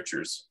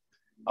researchers.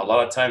 A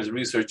lot of times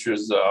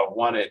researchers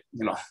want it,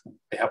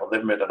 they have a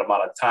limited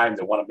amount of time.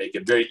 They want to make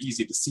it very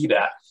easy to see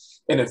that.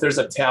 And if there's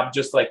a tab,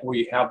 just like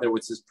we have there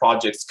with this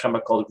project's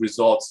chemical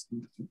results,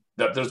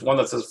 there's one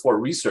that says for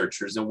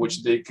researchers, in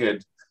which they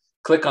could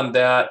click on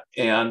that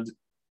and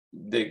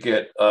they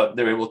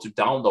they're able to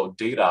download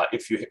data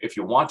if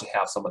you want to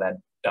have some of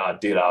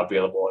that data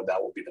available. And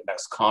that will be the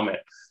next comment,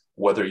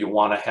 whether you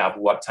want to have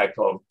what type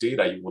of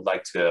data you would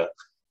like to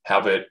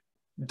have it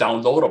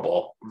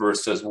downloadable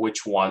versus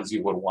which ones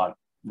you would want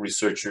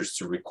researchers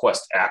to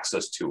request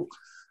access to.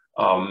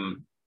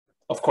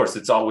 of course,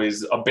 it's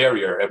always a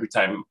barrier. Every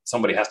time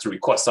somebody has to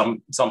request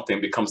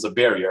something becomes a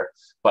barrier.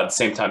 But at the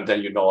same time,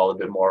 then you know a little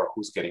bit more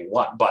who's getting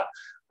what. But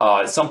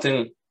it's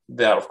something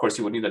that, of course,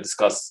 you would need to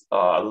discuss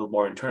a little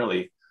more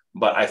internally.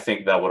 But I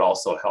think that would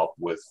also help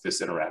with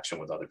this interaction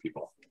with other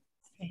people.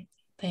 Great.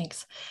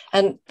 Thanks.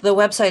 And the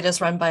website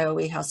is run by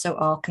OEHA, so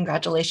all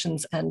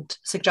congratulations and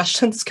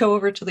suggestions go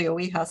over to the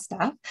OEHA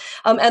staff.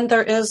 And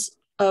there is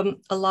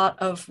a lot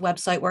of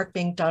website work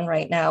being done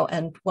right now.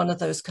 And one of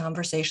those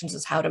conversations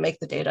is how to make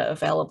the data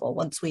available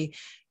once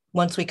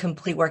we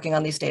complete working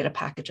on these data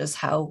packages,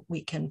 how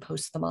we can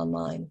post them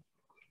online.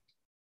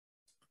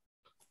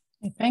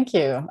 Thank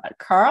you.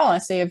 Carl, I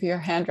see you have your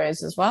hand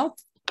raised as well.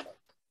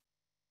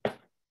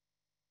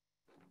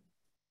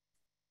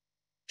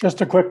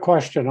 Just a quick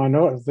question.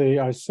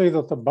 I see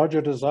that the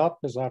budget is up.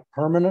 Is that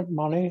permanent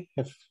money?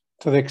 If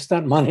to the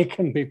extent money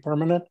can be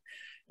permanent,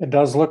 it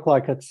does look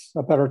like it's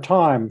a better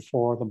time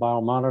for the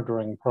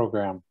biomonitoring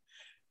program.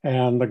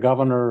 And the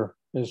governor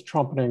is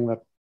trumpeting that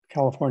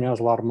California has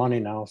a lot of money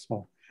now.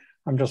 So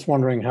I'm just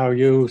wondering how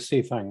you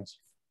see things.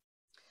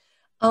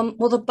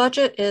 Well, the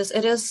budget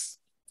is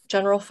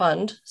general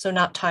fund, so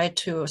not tied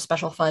to a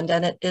special fund,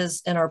 and it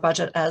is in our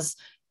budget as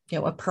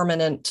a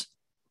permanent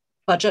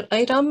budget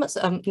item.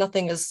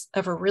 Nothing is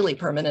ever really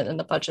permanent in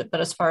the budget,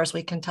 but as far as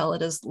we can tell,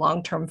 it is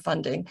long-term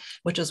funding,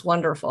 which is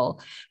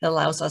wonderful. It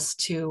allows us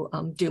to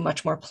do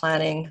much more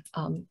planning,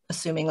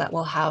 assuming that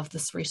we'll have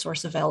this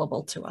resource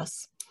available to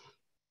us.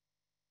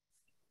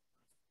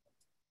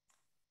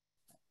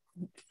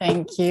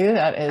 Thank you.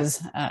 That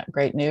is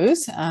great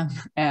news.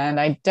 And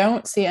I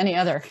don't see any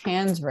other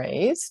hands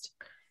raised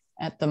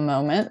at the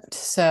moment.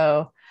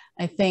 So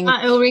I think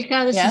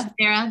Ulrika, this is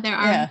Sarah. There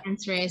are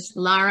hands raised.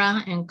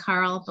 Lara and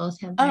Carl both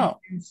have their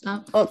hands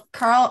up. Well,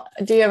 Carl,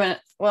 do you have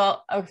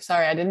oh,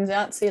 sorry, I did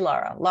not see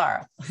Lara.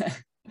 Lara.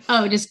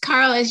 Oh, does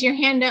Carl, is your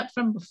hand up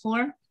from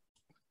before?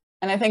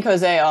 And I think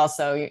Jose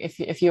also, if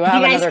you have you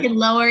guys could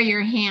lower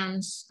your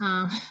hands.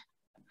 Oh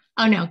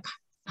no,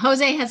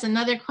 Jose has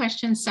another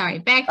question. Sorry,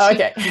 back to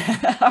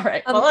you. All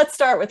right. Well, let's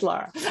start with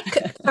Lara.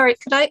 Sorry,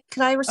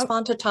 could I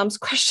respond to Tom's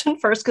question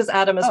first? Because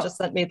Adam has just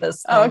sent me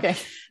this. Okay.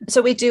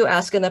 So we do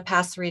ask in the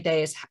past 3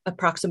 days,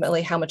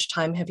 approximately how much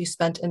time have you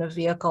spent in a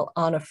vehicle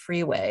on a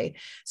freeway?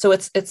 So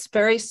it's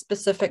very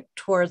specific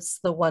towards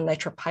the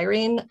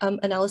 1-nitropyrene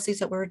analyses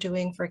that we're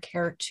doing for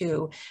CARE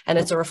 2. And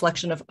it's a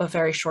reflection of a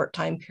very short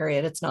time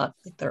period. It's not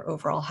like their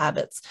overall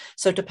habits.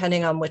 So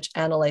depending on which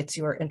analytes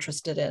you are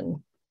interested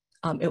in,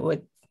 it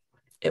would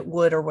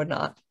or would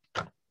not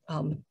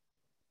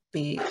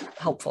be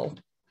helpful.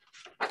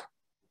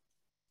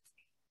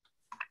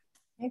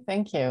 Okay,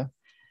 thank you.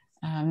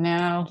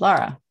 Now,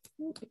 Lara,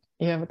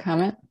 you have a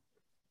comment?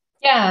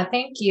 Yeah,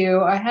 thank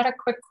you. I had a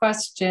quick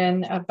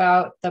question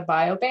about the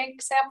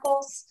biobank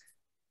samples.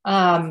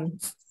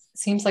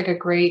 Seems like a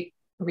great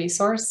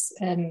resource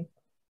and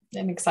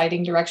an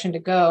exciting direction to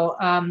go.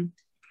 And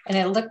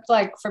it looked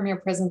like from your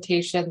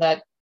presentation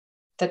that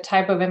the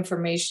type of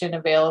information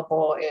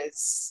available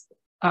is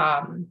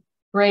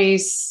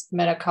race,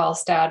 medical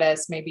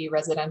status, maybe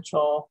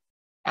residential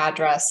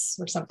address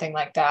or something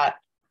like that.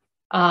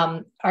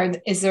 So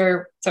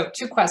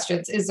 2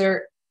 questions. Is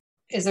there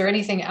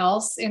anything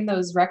else in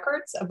those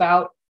records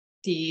about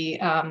the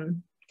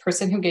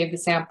person who gave the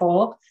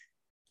sample?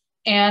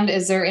 And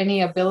is there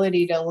any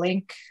ability to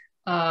link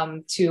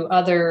to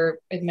other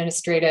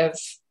administrative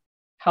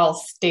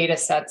health data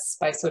sets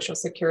by social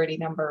security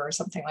number or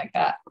something like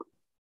that?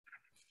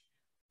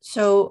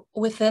 So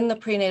within the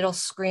prenatal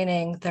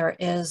screening, there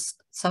is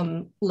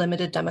some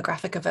limited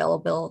demographic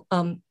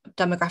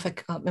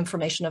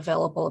information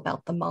available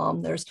about the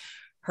mom. There's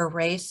her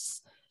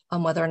race,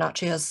 whether or not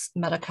she has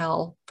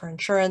Medi-Cal for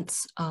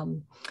insurance,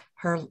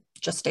 her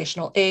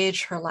gestational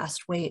age, her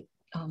last weight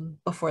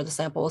before the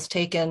sample was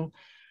taken. I'm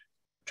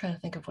trying to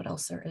think of what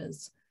else there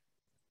is.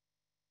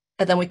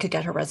 And then we could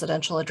get her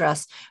residential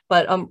address.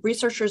 But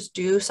researchers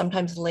do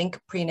sometimes link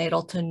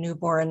prenatal to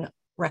newborn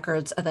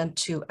records and then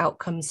to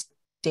outcomes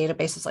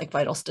databases like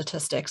vital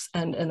statistics.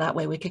 And in that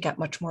way, we could get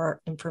much more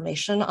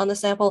information on the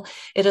sample.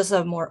 It is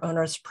a more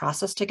onerous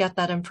process to get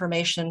that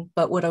information,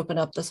 but would open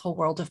up this whole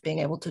world of being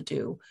able to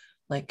do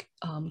like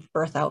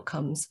birth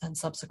outcomes and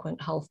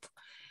subsequent health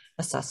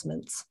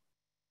assessments.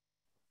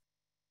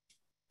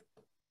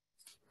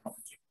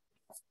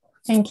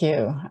 Thank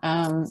you.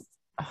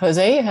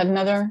 Jose, you had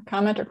another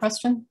comment or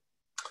question?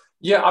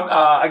 Yeah,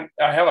 I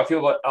have a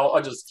few, but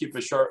I'll just keep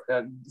it short.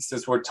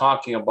 Since we're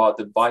talking about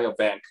the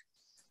biobank,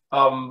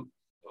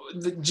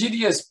 the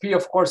GDSP,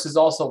 of course, is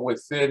also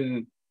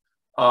within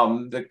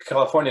the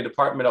California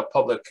Department of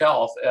Public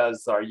Health,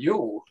 as are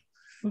you.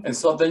 Mm-hmm. And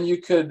so then you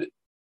could,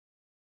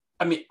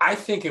 I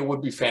think it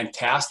would be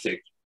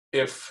fantastic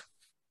if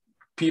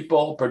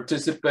people,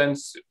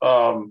 participants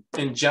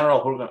in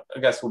general, who I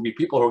guess would be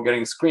people who are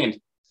getting screened,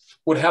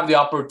 would have the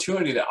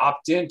opportunity to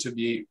opt in to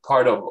be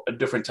part of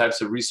different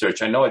types of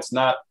research. I know it's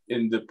not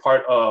in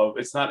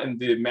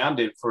the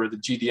mandate for the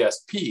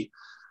GDSP.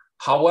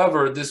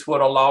 However, this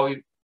would allow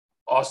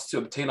us to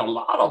obtain a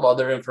lot of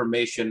other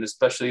information,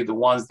 especially the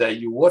ones that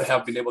you would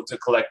have been able to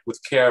collect with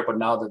CARE, but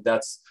now that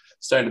that's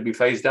starting to be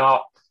phased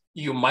out,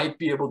 you might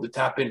be able to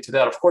tap into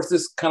that. Of course,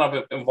 this kind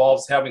of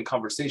involves having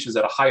conversations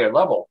at a higher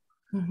level,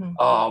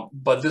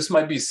 but this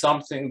might be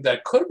something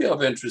that could be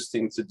of interest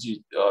to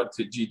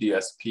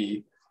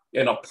GDSP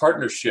in a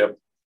partnership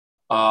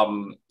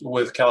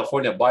with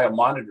California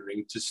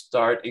Biomonitoring to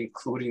start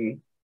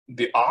including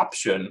the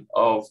option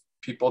of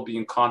people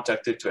being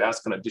contacted to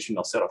ask an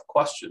additional set of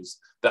questions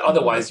that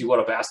otherwise you would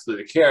have asked through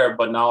the CARE,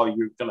 but now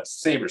you're going to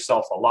save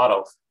yourself a lot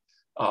of,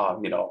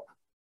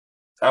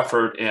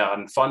 effort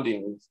and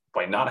funding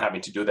by not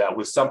having to do that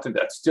with something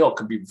that still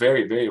could be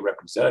very, very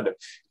representative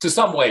to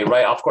some way,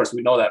 right? Of course,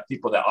 we know that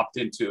people that opt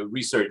into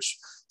research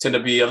tend to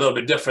be a little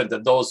bit different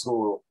than those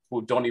who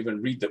don't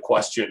even read the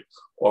question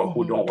or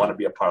who don't want to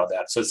be a part of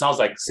that. So it sounds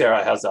like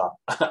Sarah has a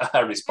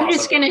response. I'm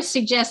just going to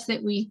suggest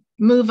that we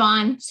move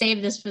on,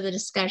 save this for the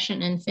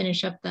discussion, and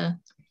finish up the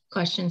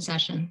question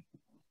session.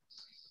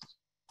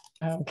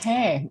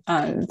 Okay,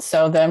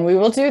 so then we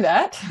will do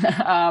that.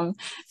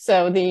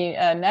 So the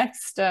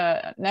next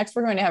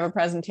we're going to have a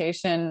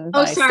presentation.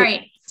 Oh,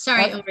 sorry,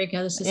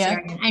 Ulrika, this is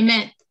Sarah. I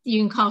meant you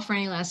can call for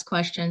any last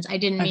questions. I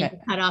didn't mean to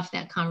cut off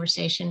that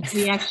conversation.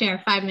 We actually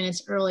are 5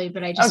 minutes early,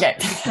 but I just want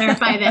to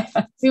clarify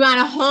that we want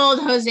to hold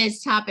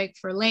Jose's topic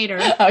for later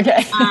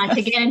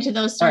to get into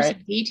those sorts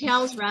of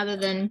details rather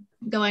than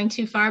going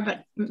too far.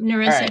 But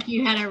Nerissa, if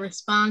you had a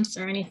response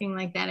or anything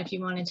like that, if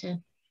you wanted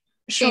to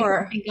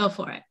go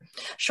for it.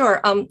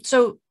 Sure.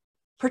 So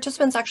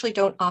participants actually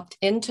don't opt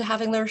into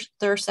having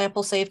their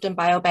sample saved in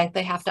Biobank.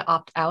 They have to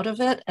opt out of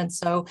it. And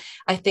so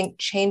I think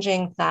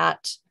changing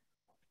that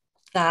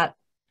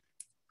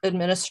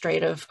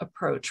administrative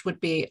approach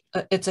would be,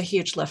 it's a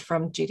huge lift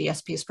from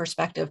GDSP's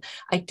perspective.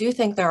 I do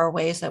think there are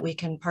ways that we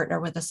can partner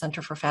with the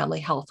Center for Family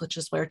Health, which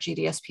is where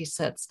GDSP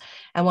sits.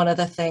 And one of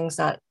the things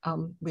that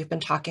we've been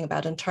talking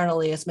about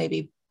internally is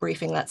maybe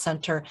briefing that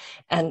center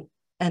and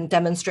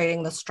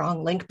demonstrating the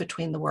strong link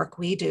between the work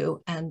we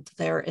do and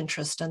their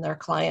interest and their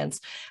clients.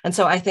 And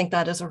so I think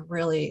that is a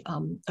really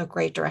a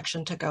great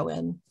direction to go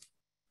in.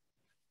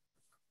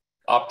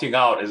 Opting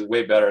out is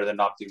way better than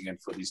opting in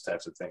for these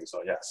types of things.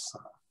 So yes,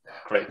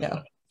 great.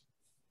 Yeah.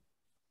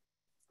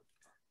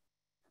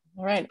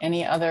 All right,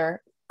 any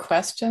other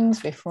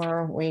questions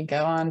before we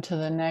go on to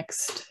the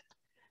next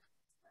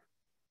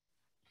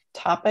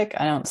topic?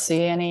 I don't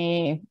see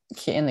any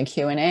in the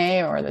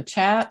Q&A or the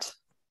chat.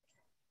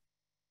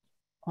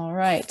 All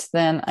right,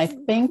 then I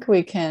think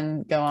we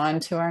can go on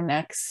to our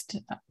next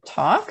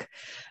talk,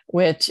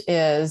 which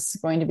is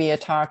going to be a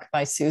talk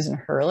by Susan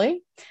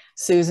Hurley.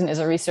 Susan is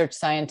a research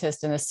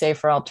scientist in the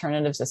Safer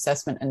Alternatives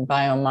Assessment and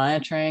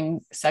Biomonitoring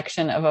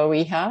section of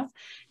OEHA.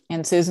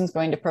 And Susan's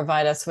going to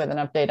provide us with an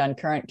update on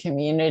current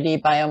community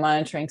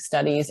biomonitoring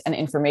studies and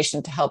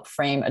information to help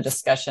frame a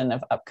discussion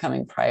of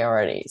upcoming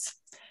priorities.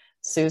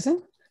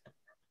 Susan?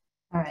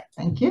 All right,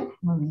 thank you.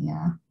 Let me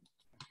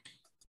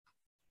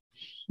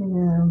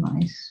share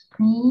my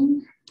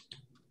screen.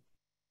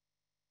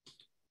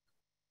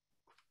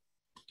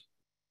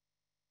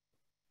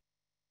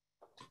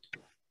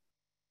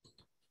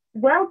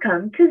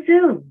 Welcome to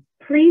Zoom.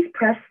 Please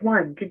press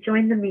 1 to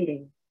join the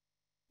meeting.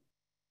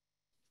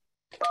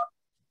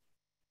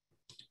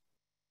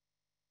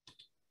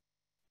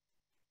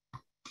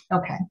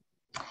 Okay.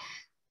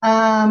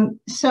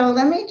 So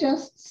let me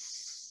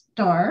just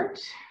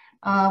start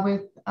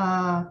with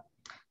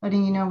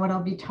letting you know what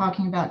I'll be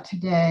talking about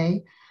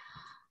today.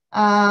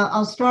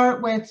 I'll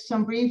start with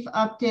some brief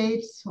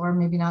updates, or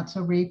maybe not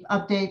so brief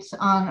updates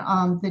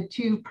on the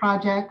 2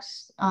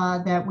 projects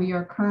that we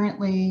are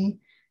currently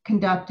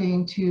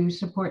conducting to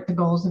support the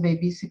goals of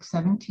AB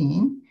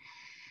 617.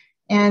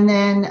 And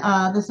then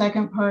the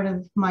second part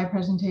of my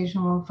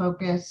presentation will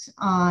focus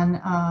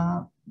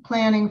on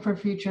planning for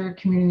future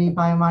community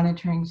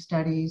biomonitoring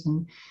studies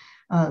and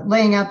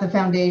laying out the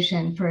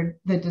foundation for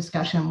the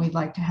discussion we'd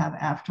like to have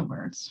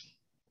afterwards.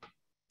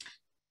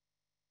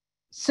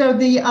 So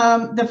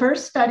the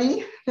first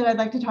study that I'd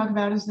like to talk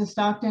about is the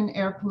Stockton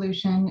Air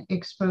Pollution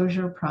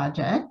Exposure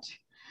Project.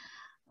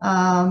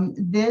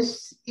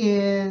 This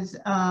is,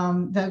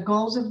 the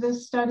goals of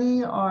this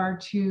study are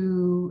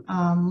to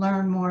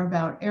learn more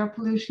about air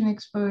pollution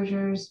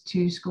exposures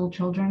to school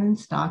children in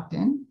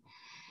Stockton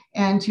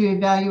and to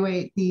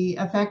evaluate the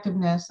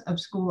effectiveness of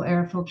school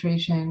air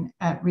filtration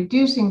at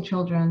reducing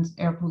children's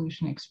air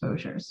pollution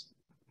exposures.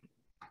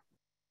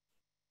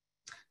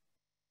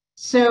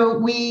 So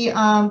we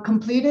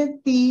completed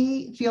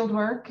the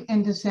fieldwork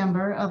in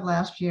December of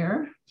last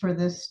year for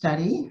this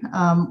study.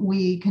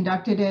 We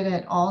conducted it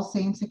at All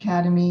Saints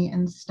Academy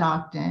in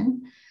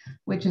Stockton,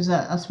 which is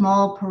a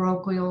small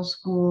parochial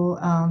school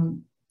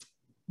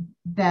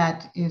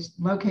that is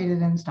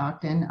located in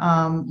Stockton.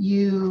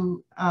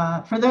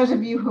 For those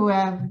of you who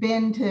have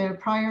been to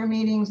prior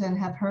meetings and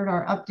have heard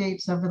our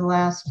updates over the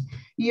last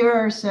year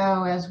or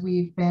so, as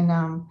we've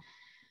been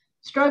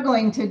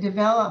struggling to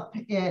develop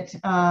it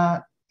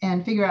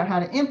and figure out how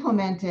to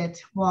implement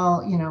it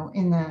while,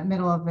 in the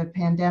middle of the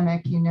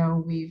pandemic,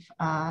 we've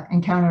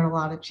encountered a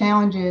lot of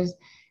challenges.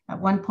 At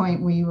one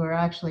point, we were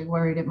actually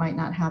worried it might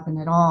not happen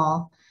at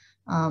all.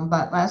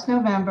 But last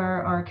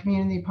November, our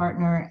community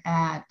partner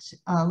at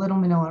Little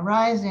Manila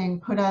Rising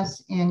put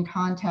us in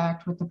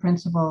contact with the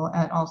principal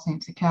at All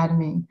Saints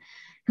Academy,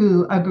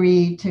 who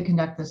agreed to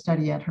conduct the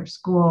study at her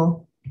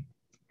school.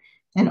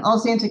 And All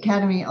Saints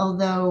Academy,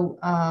 although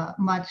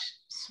much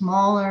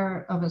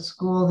smaller of a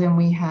school than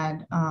we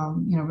had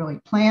really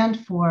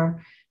planned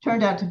for,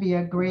 turned out to be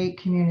a great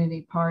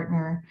community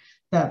partner.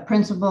 The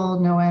principal,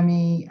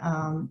 Noemi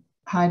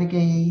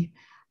Heidegge,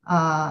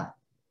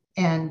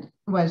 and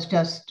was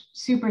just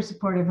super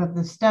supportive of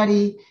the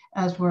study,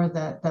 as were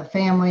the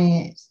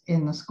families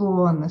in the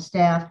school and the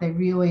staff. They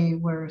really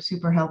were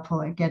super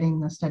helpful at getting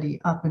the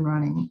study up and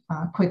running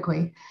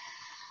quickly.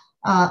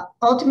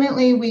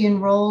 Ultimately, we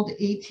enrolled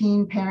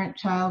 18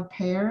 parent-child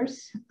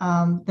pairs.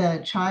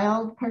 The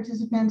child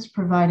participants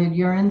provided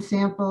urine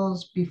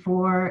samples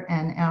before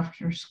and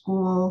after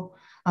school,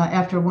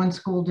 after one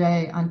school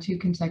day on 2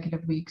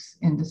 consecutive weeks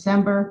in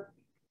December.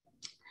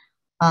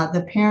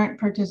 The parent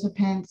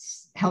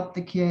participants helped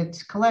the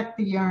kids collect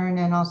the urine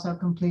and also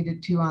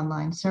completed 2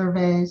 online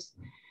surveys.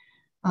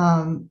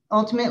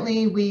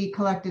 Ultimately, we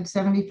collected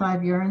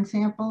 75 urine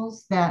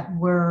samples that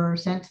were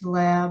sent to the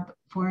lab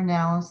for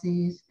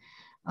analyses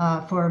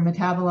for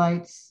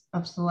metabolites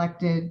of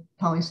selected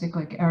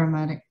polycyclic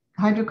aromatic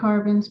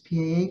hydrocarbons,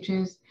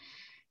 PAHs,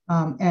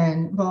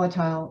 and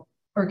volatile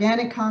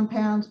organic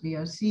compounds,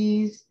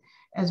 VOCs,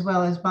 as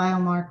well as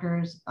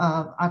biomarkers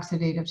of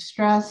oxidative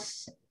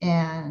stress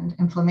and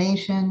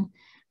inflammation.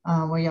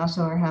 We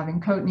also are having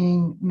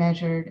cotinine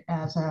measured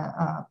as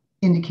an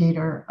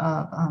indicator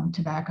of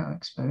tobacco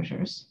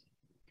exposures.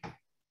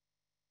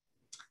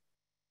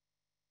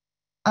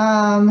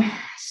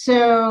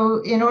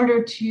 So in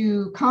order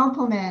to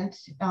complement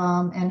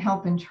and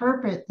help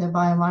interpret the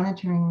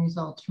biomonitoring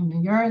results from the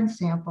urine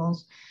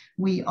samples,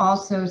 we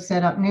also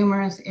set up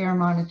numerous air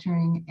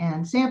monitoring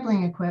and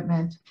sampling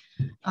equipment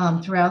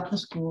throughout the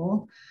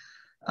school.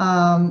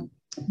 So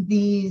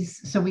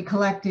we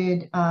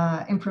collected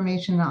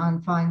information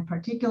on fine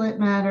particulate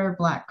matter,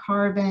 black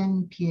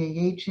carbon,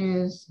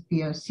 PAHs,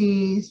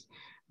 VOCs,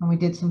 and we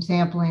did some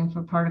sampling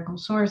for particle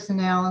source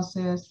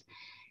analysis.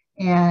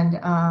 And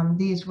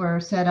these were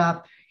set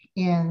up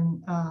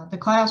in the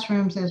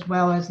classrooms as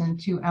well as in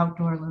 2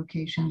 outdoor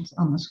locations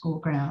on the school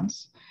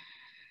grounds.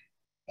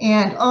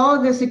 And all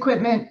of this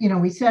equipment,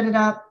 we set it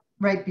up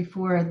right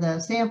before the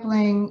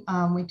sampling.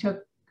 We took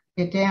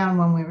it down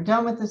when we were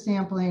done with the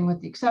sampling, with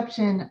the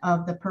exception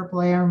of the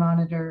purple air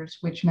monitors,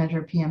 which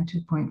measure PM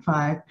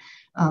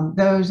 2.5.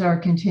 Those are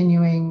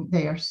continuing,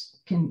 they're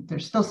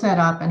still set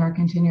up and are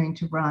continuing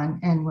to run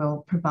and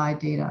will provide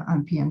data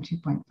on PM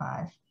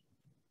 2.5.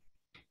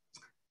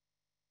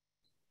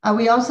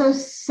 We also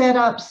set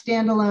up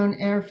standalone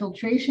air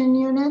filtration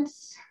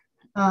units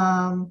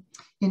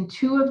in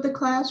 2 of the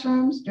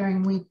classrooms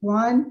during week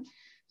 1,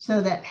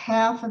 so that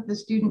half of the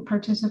student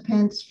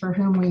participants for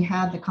whom we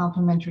had the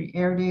complementary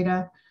air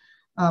data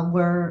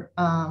were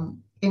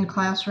in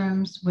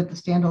classrooms with the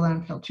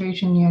standalone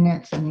filtration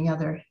units, and the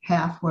other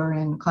half were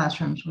in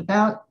classrooms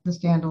without the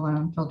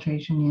standalone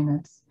filtration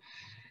units.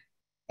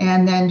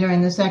 And then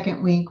during the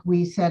second week,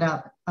 we set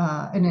up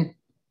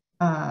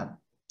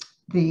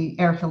the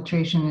air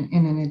filtration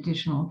in an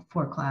additional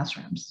 4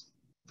 classrooms.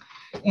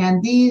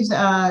 And these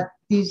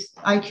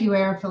IQ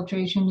Air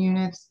filtration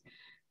units,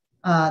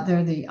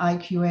 they're the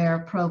IQ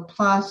Air Pro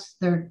Plus.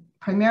 They're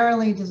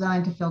primarily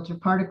designed to filter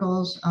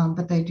particles,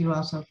 but they do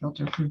also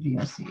filter for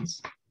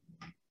VOCs.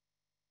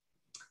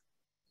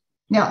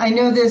 Now, I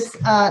know this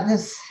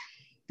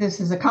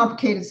is a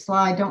complicated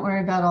slide. Don't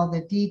worry about all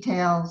the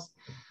details.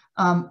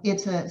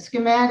 It's a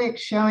schematic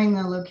showing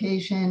the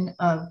location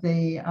of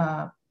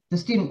the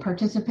student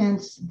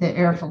participants, the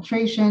air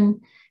filtration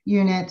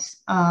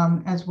units,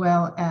 as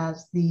well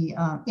as the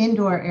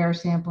indoor air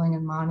sampling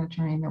and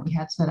monitoring that we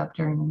had set up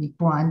during week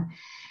 1.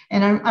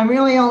 And I'm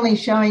really only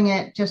showing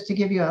it just to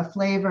give you a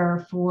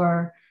flavor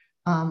for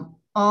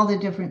all the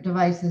different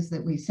devices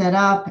that we set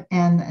up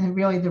and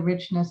really the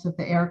richness of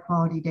the air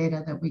quality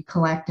data that we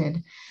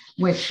collected,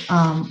 which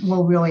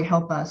will really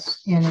help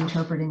us in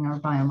interpreting our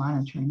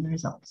biomonitoring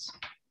results.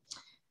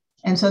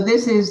 And so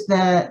this is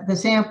the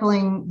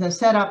sampling, the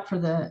setup for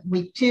the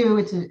week 2.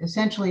 It's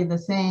essentially the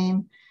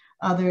same,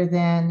 other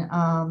than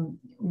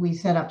we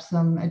set up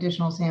some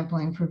additional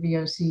sampling for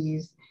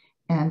VOCs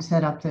and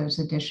set up those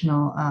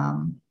additional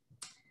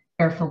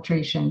air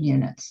filtration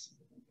units.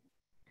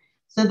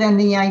 So then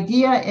the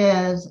idea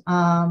is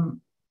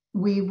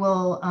we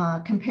will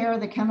compare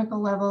the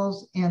chemical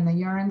levels in the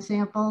urine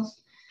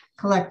samples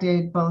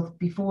collected both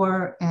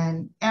before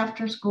and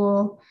after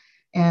school,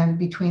 and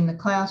between the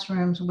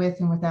classrooms with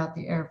and without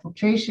the air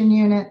filtration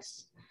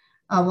units.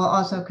 We'll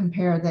also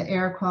compare the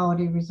air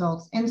quality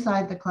results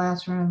inside the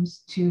classrooms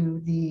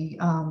to the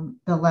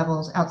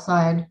levels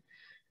outside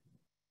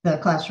the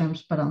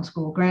classrooms, but on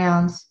school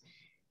grounds.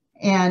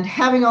 And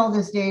having all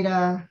this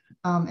data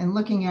and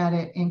looking at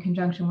it in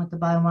conjunction with the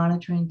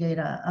biomonitoring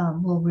data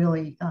will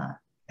really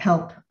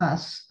help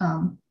us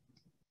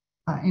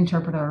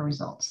interpret our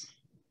results.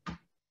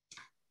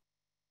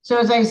 So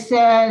as I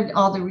said,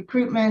 all the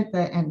recruitment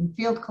and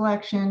field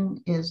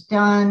collection is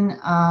done.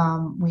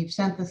 We've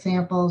sent the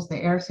samples, the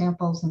air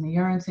samples and the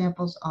urine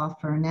samples off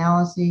for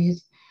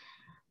analyses.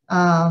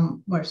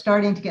 We're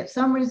starting to get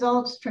some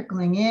results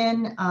trickling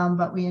in,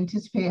 but we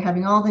anticipate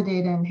having all the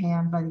data in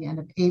hand by the end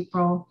of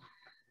April.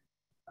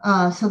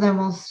 So then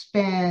we'll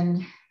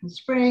spend the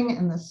spring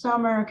and the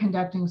summer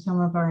conducting some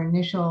of our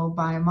initial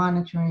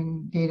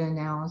biomonitoring data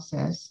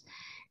analysis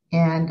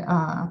and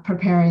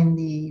preparing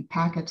the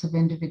packets of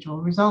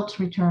individual results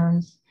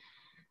returns.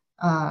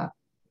 And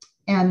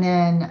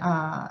then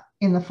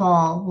in the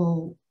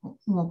fall,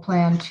 we'll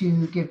plan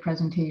to give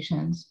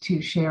presentations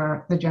to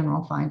share the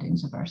general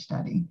findings of our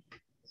study.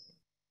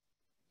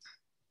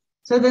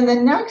 So then the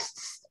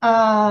next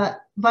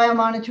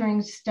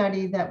biomonitoring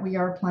study that we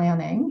are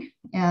planning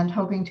and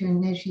hoping to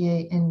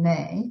initiate in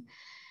May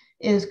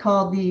is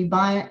called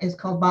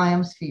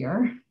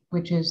Biosphere,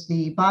 which is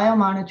the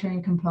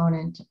biomonitoring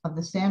component of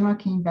the San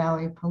Joaquin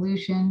Valley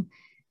Pollution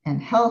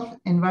and Health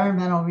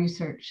Environmental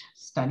Research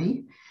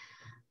Study.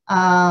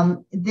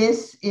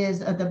 This is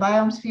the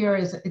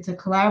Biosphere it's a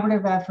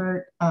collaborative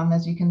effort,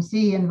 as you can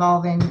see,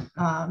 involving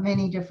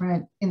many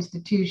different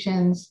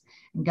institutions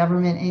and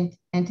government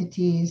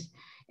entities,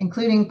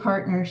 including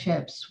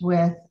partnerships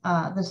with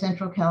the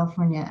Central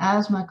California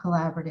Asthma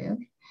Collaborative,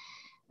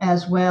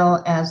 as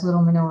well as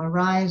Little Manila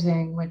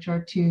Rising, which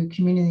are two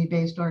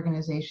community-based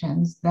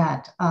organizations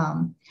that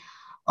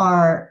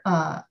are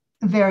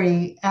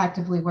very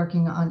actively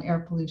working on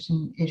air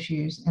pollution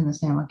issues in the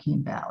San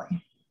Joaquin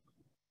Valley.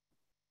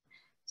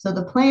 So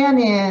the plan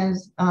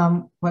is,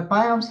 what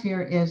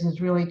Biosphere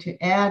is really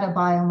to add a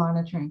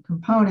biomonitoring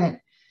component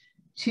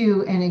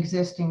to an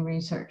existing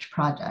research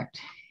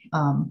project,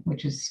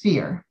 which is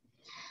SPHERE.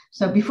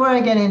 So before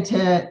I get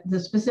into the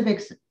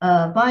specifics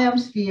of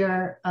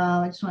Biosphere,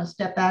 I just want to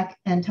step back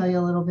and tell you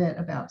a little bit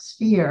about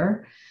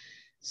SPHERE.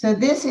 So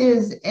this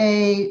is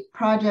a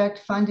project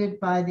funded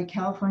by the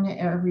California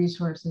Air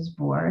Resources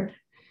Board.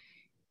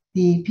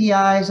 The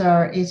PIs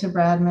are Asa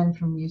Bradman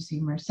from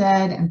UC Merced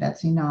and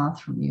Betsy Noth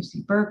from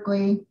UC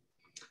Berkeley.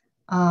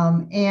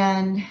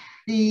 And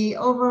the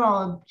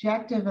overall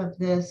objective of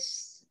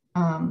this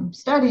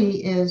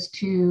study is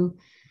to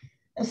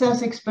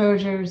assess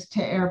exposures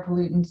to air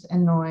pollutants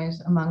and noise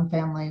among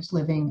families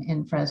living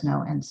in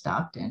Fresno and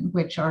Stockton,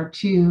 which are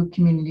two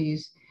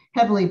communities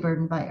heavily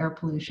burdened by air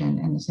pollution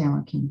in the San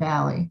Joaquin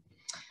Valley.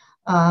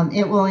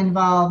 It will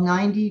involve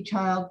 90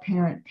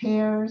 child-parent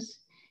pairs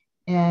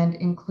and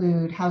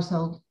include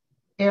household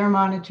air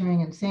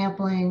monitoring and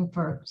sampling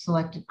for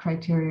selected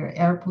criteria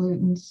air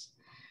pollutants,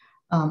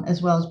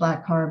 as well as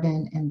black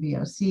carbon and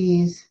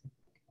VOCs.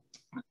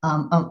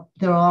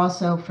 There will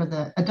also, for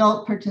the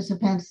adult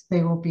participants,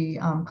 they will be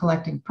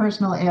collecting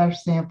personal air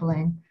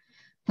sampling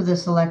for the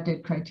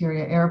selected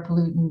criteria air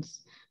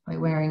pollutants by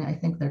wearing, I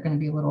think they're going to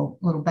be little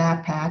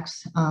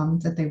backpacks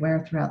that they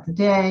wear throughout the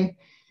day.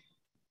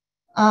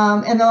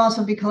 And they'll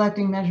also be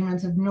collecting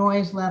measurements of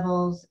noise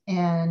levels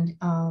and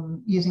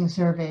using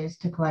surveys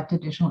to collect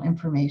additional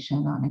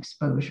information on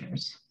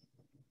exposures.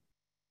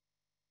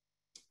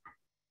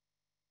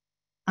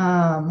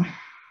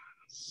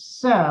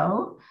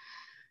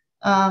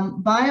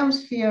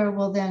 Biosphere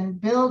will then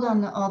build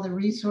on all the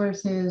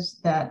resources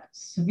that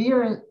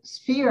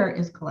SPHERE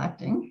is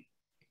collecting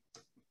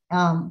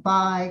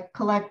by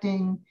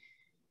collecting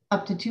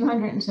up to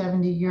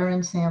 270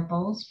 urine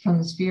samples from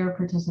the SPHERE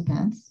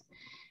participants,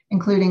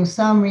 including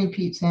some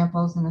repeat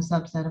samples in a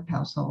subset of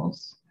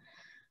households.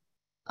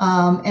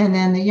 And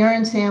then the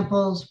urine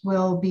samples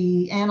will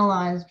be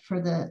analyzed for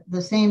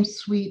the same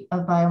suite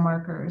of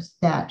biomarkers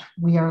that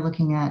we are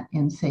looking at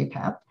in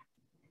SAPEP.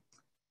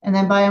 And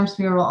then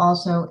Biosphere will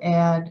also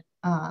add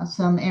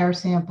some air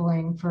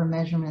sampling for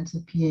measurements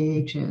of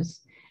PAHs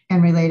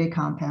and related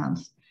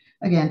compounds,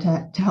 again,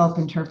 to help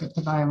interpret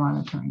the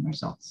biomonitoring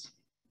results.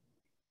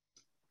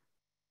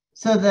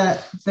 So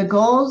the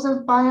goals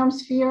of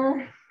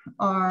Biosphere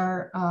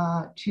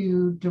are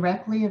to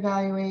directly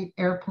evaluate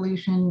air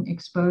pollution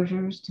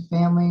exposures to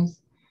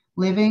families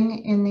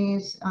living in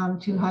these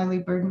two highly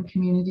burdened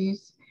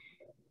communities,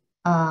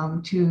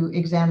 to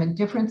examine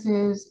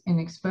differences in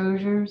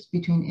exposures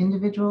between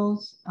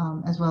individuals,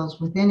 as well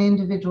as within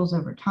individuals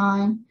over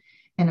time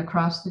and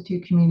across the two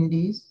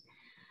communities,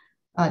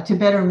 to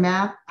better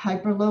map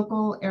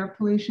hyperlocal air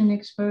pollution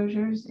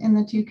exposures in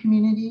the two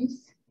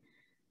communities,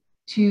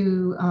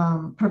 to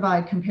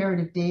provide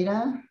comparative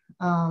data,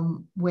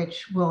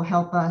 which will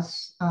help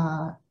us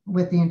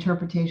with the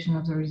interpretation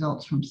of the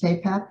results from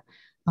SAPEP.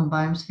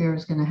 Biosphere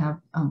is going to have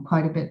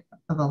quite a bit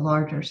of a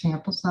larger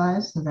sample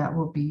size, so that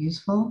will be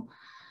useful.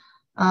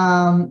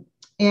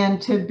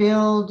 And to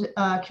build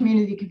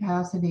community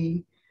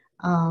capacity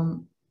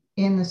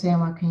in the San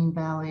Joaquin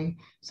Valley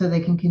so they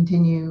can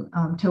continue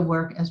to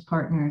work as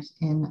partners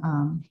in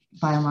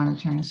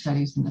biomonitoring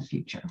studies in the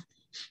future.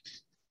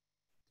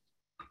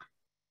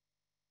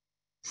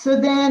 So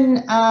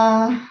then,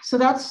 so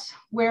that's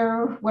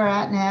where we're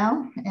at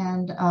now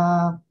and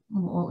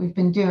what we've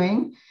been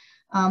doing.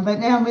 But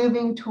now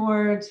moving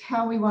towards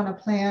how we want to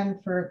plan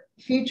for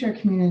future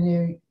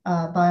community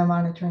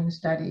biomonitoring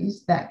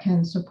studies that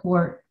can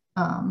support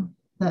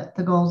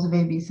the goals of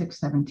AB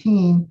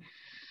 617.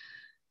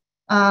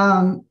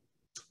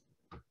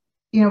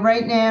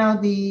 Right now,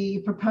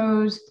 the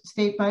proposed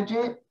state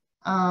budget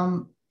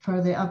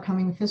for the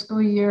upcoming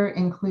fiscal year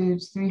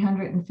includes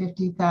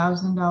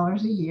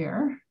 $350,000 a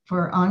year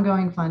for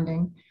ongoing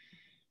funding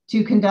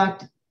to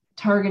conduct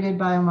targeted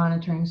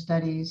biomonitoring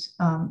studies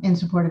in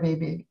support of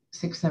AB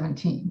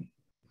 617.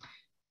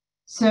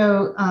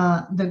 So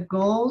the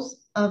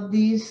goals of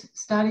these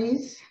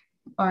studies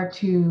are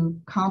to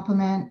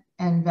complement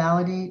and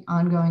validate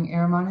ongoing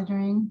air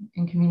monitoring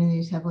in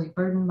communities heavily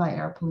burdened by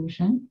air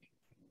pollution,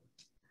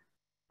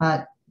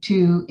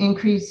 to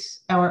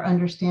increase our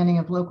understanding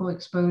of local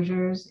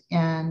exposures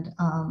and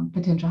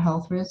potential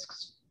health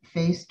risks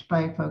faced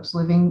by folks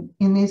living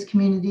in these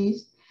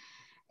communities,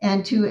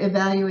 and to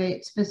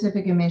evaluate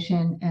specific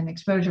emission and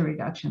exposure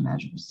reduction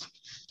measures.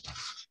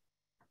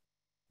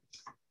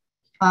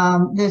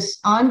 This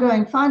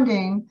ongoing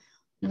funding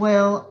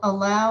will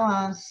allow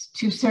us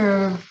to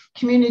serve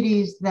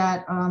communities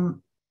that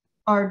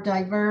are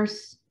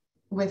diverse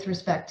with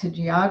respect to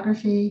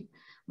geography,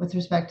 with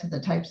respect to the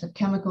types of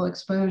chemical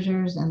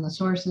exposures and the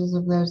sources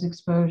of those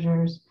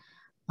exposures,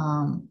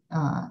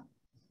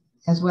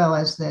 as well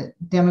as the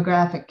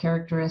demographic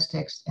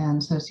characteristics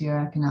and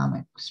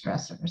socioeconomic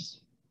stressors.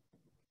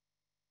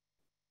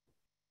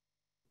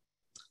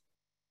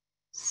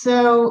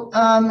 So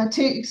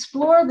to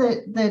explore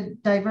the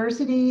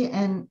diversity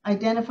and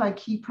identify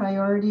key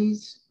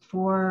priorities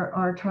for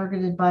our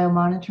targeted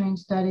biomonitoring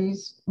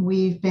studies,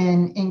 we've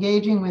been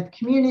engaging with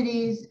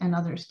communities and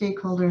other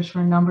stakeholders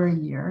for a number of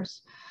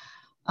years.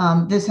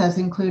 This has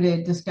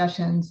included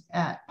discussions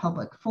at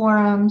public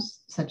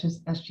forums, such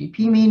as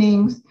SGP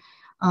meetings,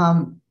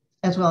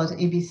 as well as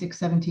AB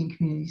 617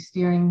 Community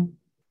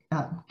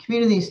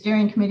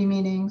Steering Committee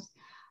meetings.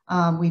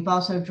 We've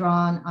also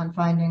drawn on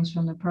findings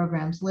from the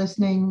program's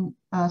listening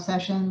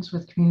sessions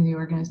with community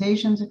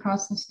organizations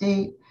across the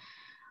state,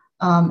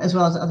 as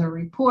well as other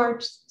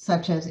reports,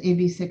 such as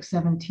AB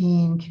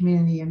 617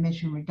 Community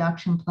Emission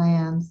Reduction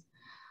Plans.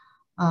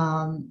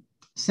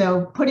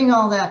 So putting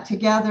all that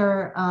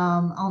together,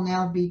 I'll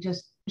now be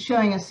just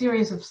showing a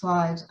series of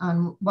slides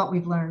on what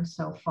we've learned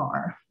so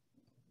far.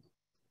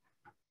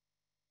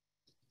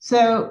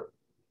 So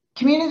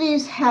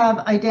communities have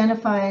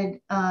identified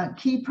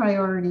key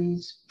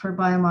priorities for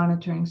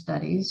biomonitoring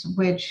studies,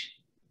 which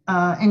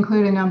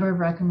include a number of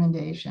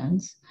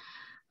recommendations,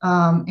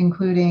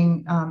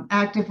 including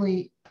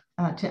actively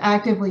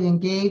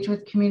engage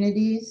with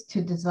communities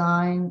to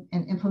design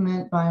and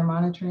implement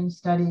biomonitoring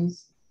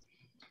studies,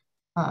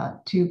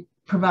 to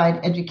provide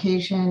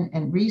education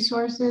and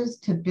resources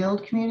to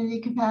build community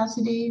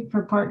capacity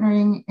for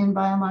partnering in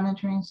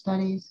biomonitoring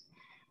studies,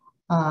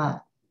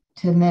 to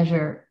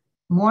measure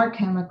more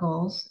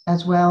chemicals,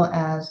 as well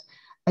as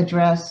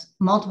address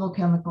multiple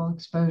chemical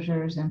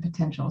exposures and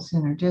potential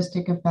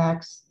synergistic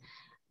effects.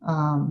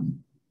 And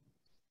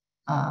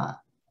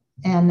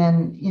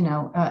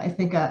then, I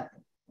think a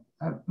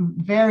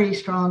very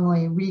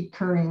strongly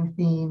recurring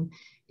theme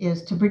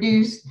is to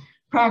produce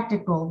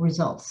practical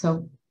results.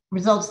 So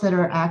results that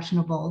are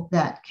actionable,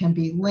 that can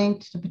be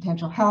linked to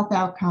potential health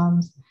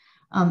outcomes,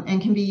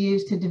 and can be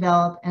used to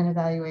develop and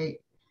evaluate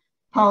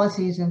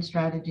policies and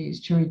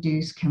strategies to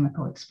reduce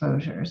chemical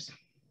exposures.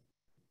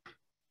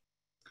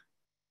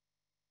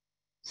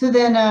 So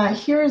then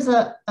here's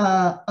a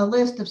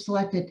list of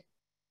selected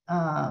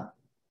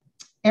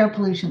air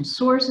pollution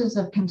sources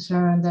of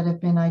concern that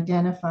have been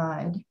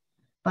identified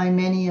by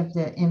many of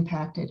the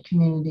impacted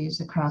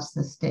communities across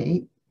the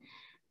state.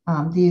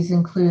 These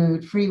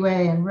include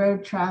freeway and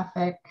road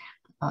traffic,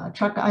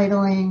 truck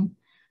idling,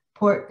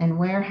 port and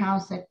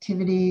warehouse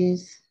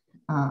activities,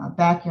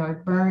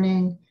 backyard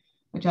burning,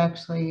 which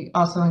actually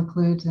also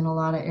includes in a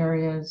lot of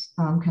areas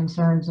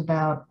concerns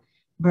about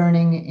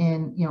burning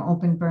in,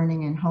 open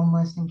burning in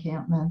homeless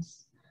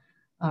encampments,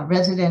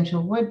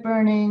 residential wood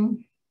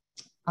burning,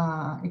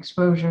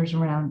 exposures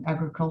around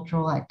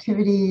agricultural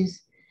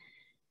activities,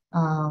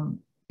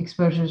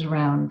 exposures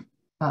around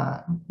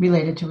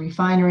related to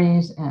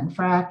refineries and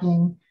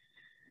fracking,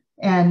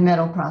 and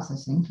metal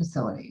processing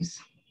facilities.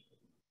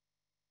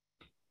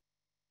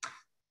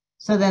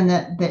 So then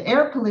the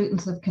air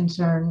pollutants of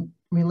concern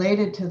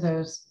related to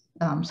those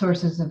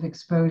sources of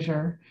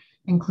exposure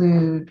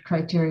include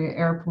criteria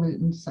air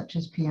pollutants such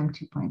as PM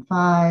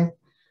 2.5,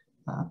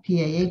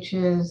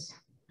 PAHs,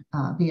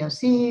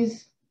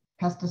 VOCs,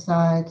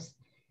 pesticides,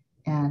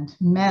 and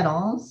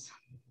metals.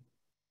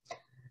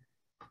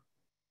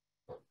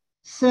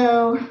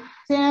 So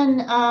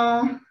then,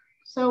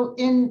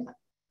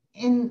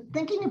 in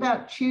thinking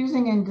about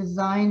choosing and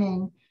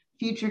designing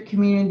future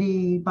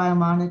community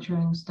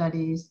biomonitoring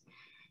studies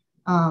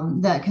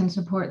that can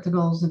support the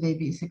goals of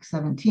AB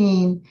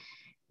 617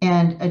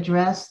 and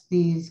address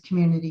these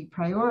community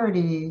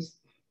priorities,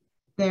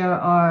 there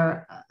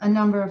are a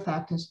number of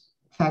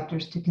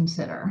factors to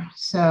consider.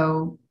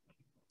 So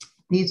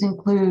these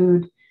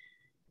include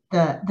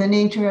the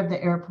nature of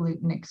the air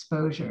pollutant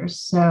exposures.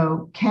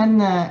 So can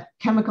the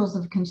chemicals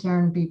of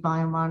concern be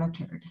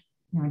biomonitored?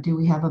 You know, do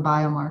we have a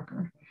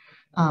biomarker?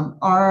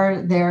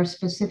 Are there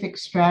specific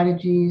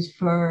strategies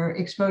for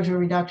exposure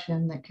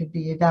reduction that could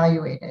be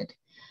evaluated?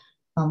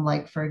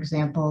 Like, for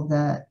example,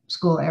 the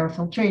school air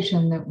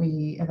filtration that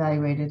we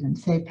evaluated in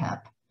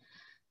SAPEP.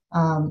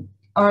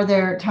 Are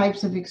there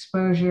types of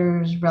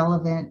exposures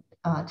relevant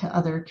to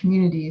other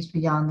communities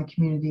beyond the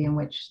community in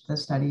which the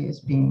study is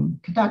being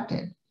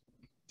conducted?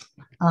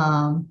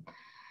 And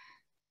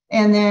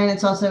then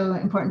it's also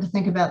important to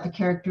think about the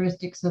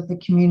characteristics of the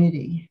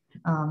community.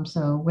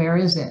 So where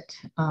is it?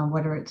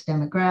 What are its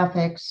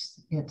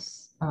demographics?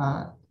 It's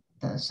the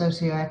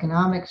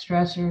socioeconomic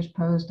stressors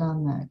posed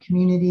on the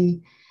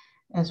community,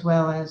 as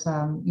well as,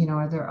 you know,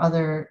 are there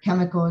other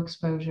chemical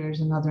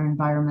exposures and other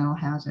environmental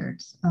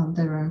hazards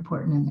that are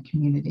important in the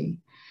community?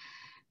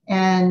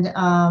 And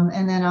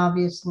then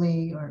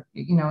obviously, or,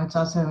 you know, it's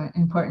also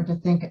important to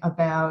think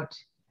about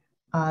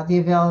the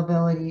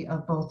availability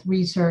of both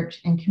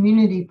research and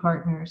community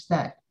partners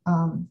that,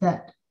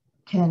 that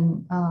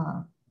can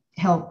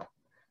help,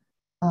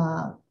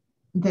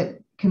 that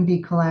can be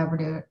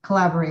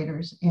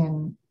collaborators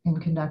in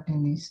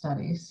conducting these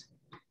studies.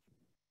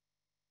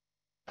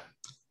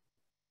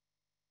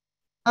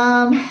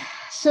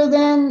 So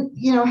then,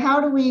 you know, how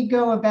do we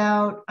go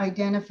about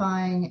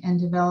identifying and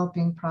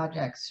developing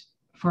projects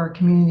for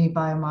community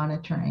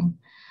biomonitoring?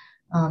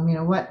 You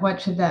know,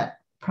 what should that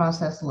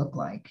process look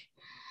like?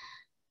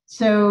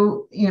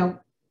 So, you know,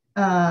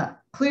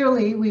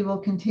 clearly we will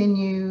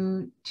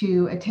continue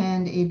to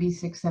attend AB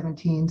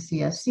 617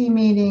 CSC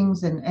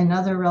meetings and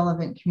other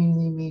relevant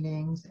community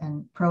meetings,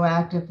 and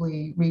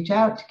proactively reach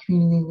out to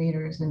community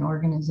leaders and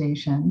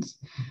organizations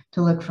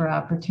to look for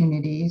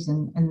opportunities.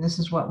 And this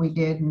is what we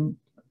did in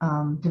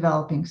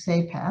developing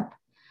SAPEP.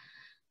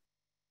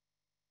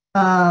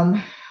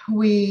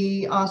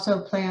 We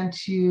also plan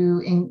to,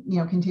 you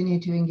know, continue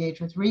to engage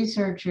with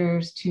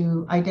researchers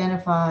to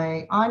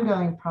identify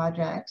ongoing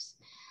projects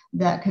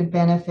that could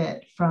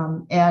benefit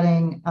from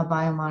adding a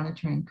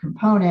biomonitoring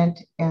component,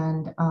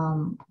 and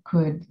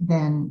could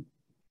then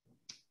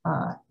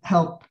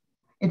help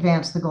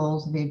advance the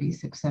goals of AB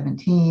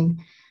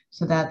 617.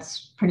 So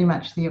that's pretty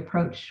much the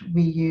approach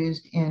we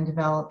used in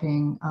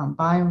developing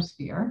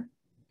Biosphere.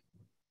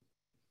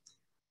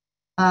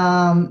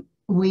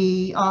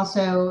 We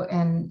also,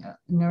 and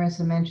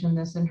Nerissa mentioned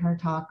this in her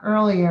talk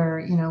earlier,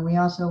 you know, we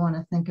also want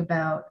to think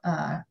about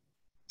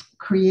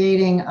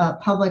creating a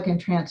public and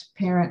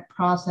transparent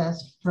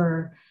process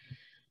for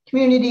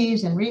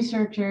communities and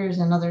researchers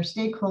and other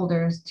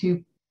stakeholders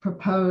to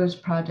propose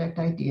project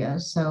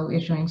ideas. So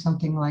issuing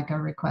something like a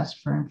request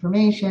for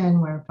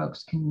information where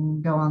folks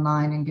can go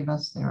online and give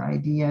us their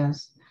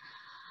ideas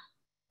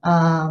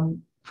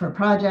for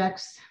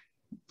projects.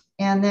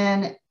 And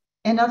then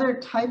another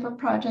type of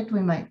project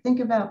we might think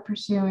about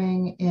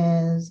pursuing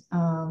is,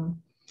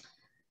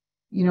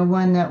 you know,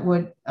 ones that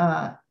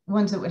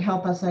would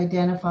help us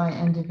identify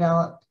and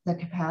develop the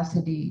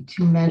capacity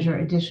to measure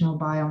additional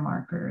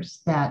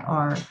biomarkers that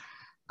are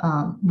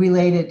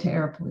related to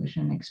air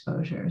pollution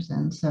exposures.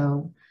 And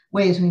so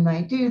ways we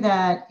might do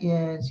that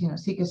is, you know,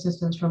 seek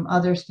assistance from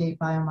other state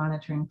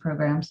biomonitoring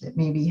programs that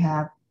maybe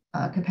have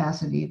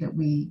capacity that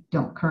we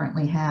don't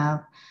currently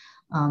have,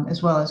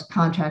 as well as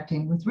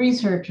contracting with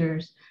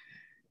researchers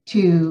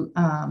to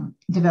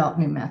develop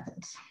new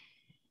methods.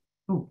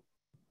 Ooh,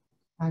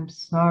 I'm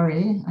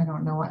sorry, I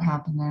don't know what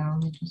happened there.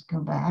 Let me just go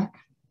back.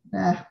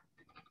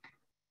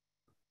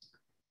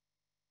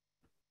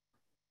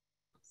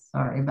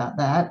 Sorry about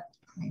that.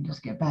 Let me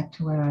just get back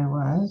to where I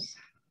was.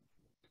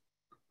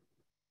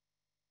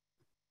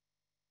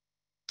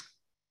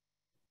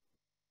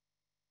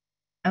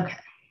 Okay,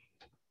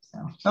 so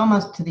it's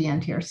almost to the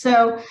end here.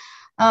 So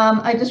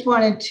I just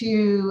wanted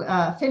to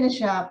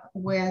finish up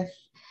with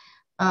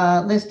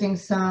listing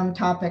some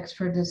topics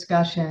for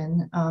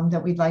discussion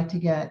that we'd like to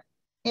get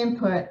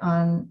input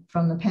on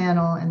from the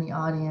panel and the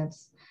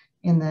audience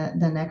in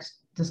the next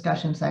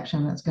discussion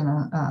section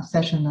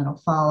session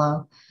that'll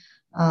follow.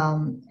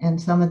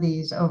 And some of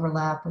these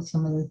overlap with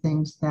some of the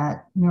things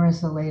that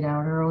Nerissa laid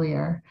out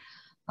earlier.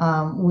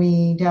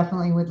 We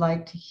definitely would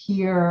like to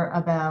hear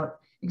about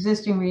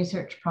existing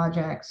research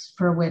projects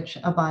for which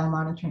a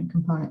biomonitoring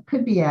component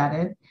could be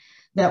added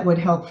that would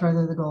help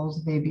further the goals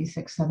of AB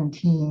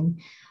 617.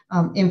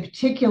 In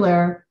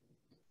particular,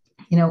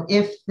 you know,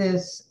 if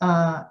this,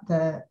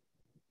 the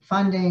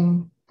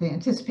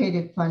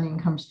anticipated funding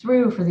comes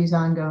through for these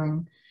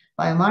ongoing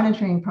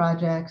biomonitoring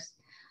projects,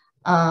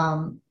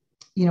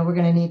 you know, we're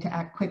going to need to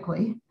act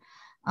quickly.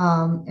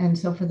 And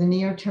so for the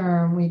near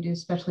term, we'd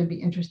especially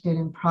be interested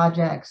in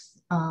projects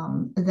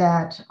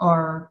that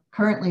are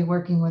currently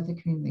working with a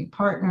community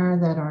partner,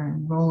 that are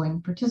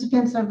enrolling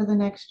participants over the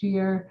next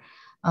year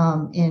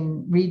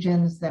in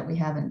regions that we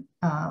haven't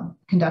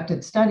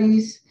conducted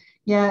studies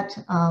yet,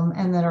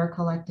 and that are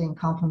collecting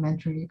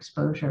complementary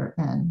exposure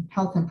and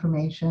health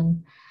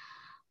information.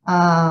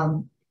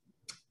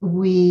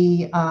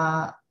 We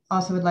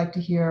also would like to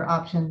hear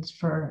options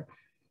for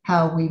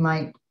how we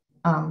might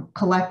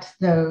collect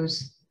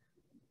those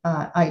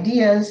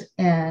ideas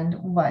and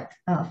what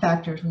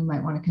factors we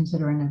might want to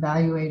consider in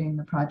evaluating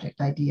the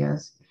project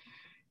ideas.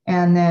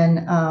 And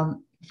then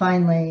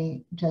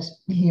finally,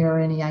 just hear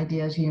any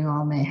ideas you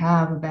all may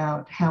have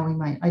about how we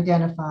might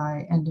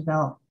identify and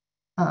develop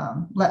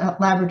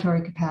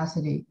laboratory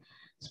capacity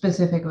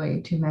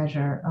specifically to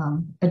measure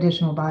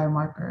additional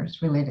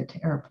biomarkers related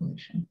to air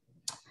pollution.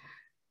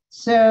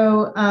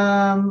 So,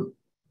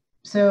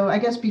 so I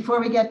guess before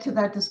we get to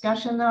that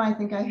discussion, though, I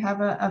think I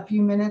have a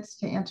few minutes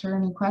to answer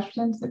any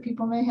questions that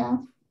people may have.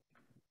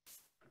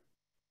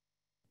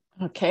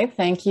 Okay,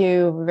 thank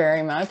you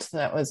very much.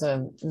 That was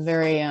a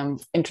very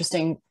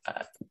interesting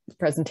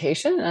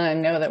presentation. And I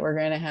know that we're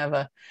going to have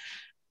a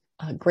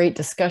great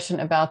discussion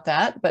about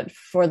that. But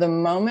for the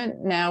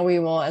moment, now we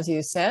will, as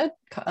you said,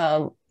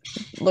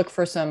 look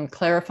for some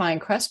clarifying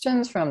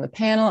questions from the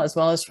panel as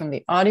well as from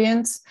the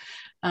audience.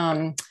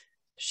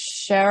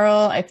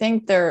 Cheryl, I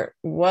think there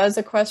was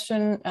a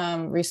question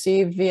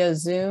received via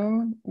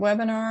Zoom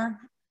webinar.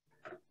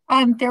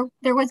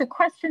 There was a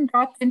question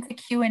dropped into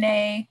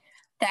Q&A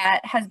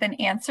that has been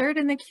answered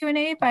in the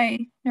Q&A by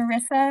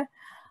Nerissa.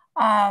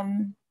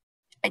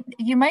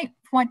 You might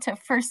want to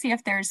first see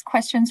if there's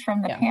questions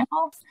from the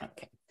panel.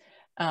 Okay.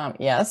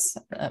 Yes,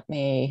 let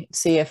me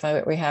see if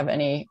we have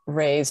any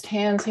raised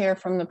hands here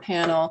from the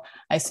panel.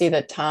 I see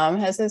that Tom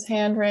has his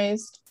hand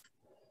raised.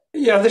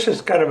 Yeah, this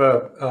is kind of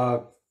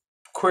a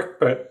quick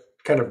but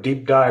kind of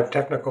deep dive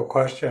technical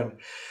question.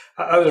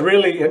 I was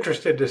really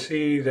interested to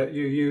see that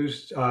you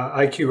used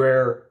IQ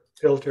air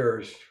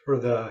filters for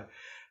the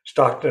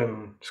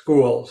Stockton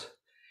schools,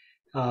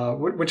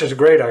 which is a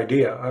great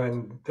idea. I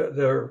mean,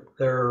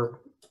 they're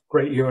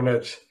great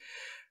units.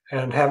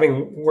 And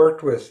having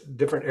worked with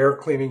different air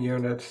cleaning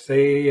units,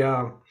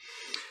 the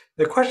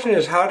question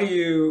is, how do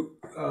you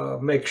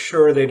make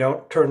sure they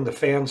don't turn the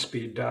fan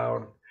speed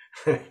down?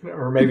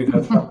 Or maybe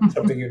that's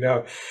something you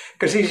know.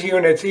 Because these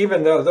units,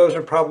 even though those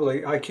are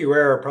probably, IQ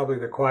Air are probably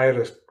the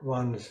quietest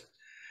ones,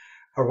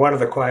 or one of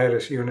the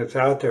quietest units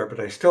out there,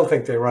 but I still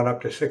think they run up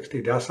to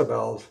 60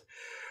 decibels,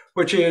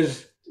 which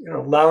is, you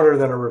know, louder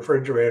than a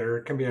refrigerator.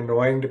 It can be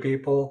annoying to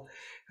people.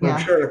 And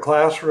I'm sure in a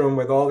classroom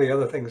with all the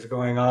other things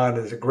going on,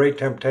 is a great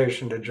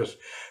temptation to just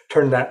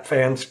turn that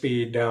fan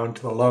speed down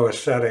to the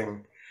lowest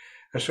setting,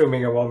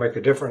 assuming it won't make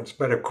a difference.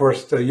 But of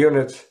course, the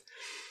units,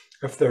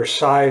 if they're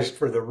sized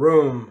for the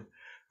room,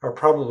 are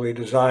probably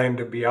designed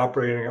to be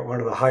operating at one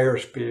of the higher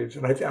speeds.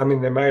 And I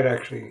mean, they might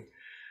actually,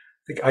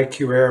 I think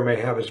IQ Air may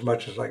have as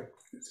much as like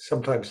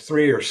sometimes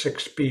 3 or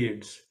 6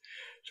 speeds.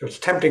 So it's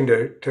tempting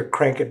to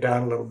crank it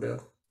down a little bit.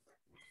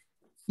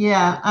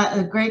 Yeah,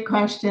 a great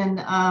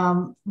question.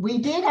 We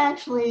did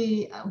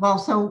actually, well,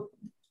 so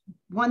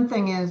one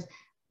thing is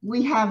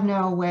we have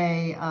no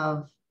way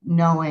of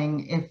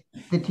knowing if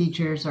the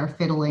teachers are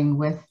fiddling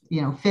with,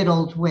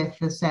 fiddled with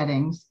the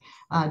settings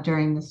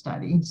during the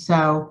study.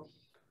 So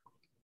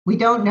we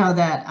don't know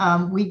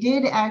that. We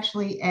did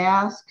actually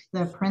ask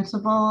the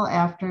principal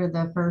after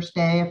the first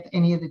day if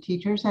any of the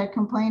teachers had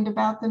complained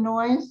about the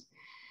noise.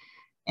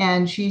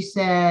 And she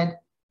said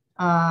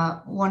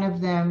one of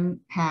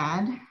them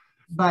had.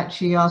 But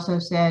she also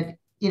said,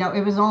 she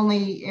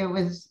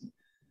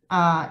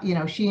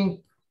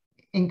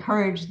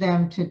encouraged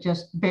them to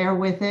just bear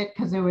with it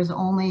because there was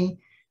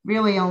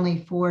really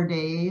only 4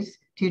 days,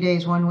 2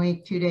 days 1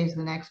 week, 2 days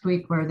the next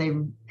week where they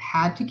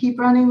had to keep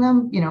running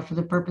them, for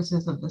the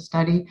purposes of the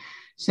study.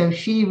 So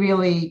she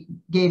really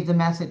gave the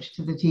message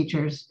to the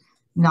teachers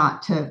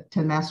not to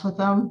mess with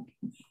them,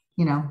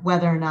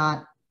 whether or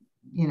not,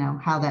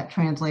 how that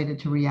translated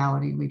to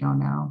reality, we don't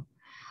know.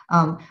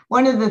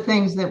 One of the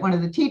things that one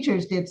of the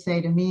teachers did say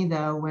to me,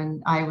 though,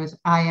 when I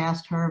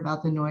asked her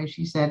about the noise,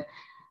 she said,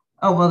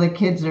 "Oh, well, the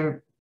kids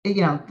are,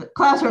 the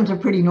classrooms are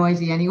pretty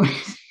noisy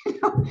anyways."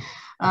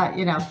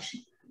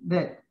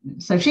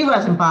 So she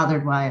wasn't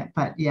bothered by it,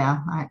 but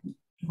yeah,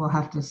 we'll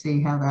have to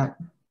see how that.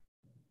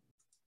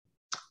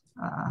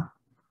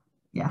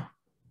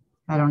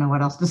 I don't know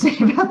what else to say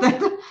about that.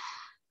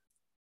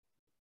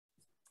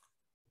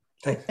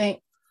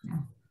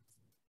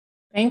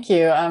 Thank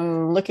you.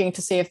 I'm looking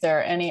to see if there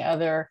are any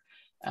other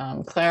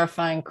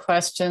clarifying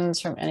questions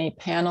from any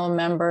panel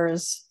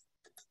members.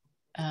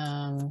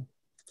 I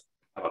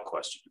have a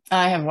question.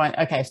 I have one.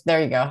 Okay,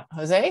 there you go.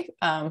 Jose,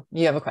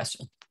 you have a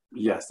question.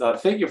 Yes,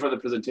 thank you for the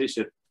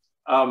presentation.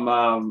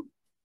 The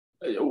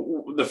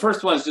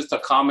first one is just a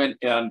comment,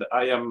 and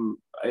I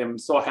am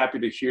so happy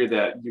to hear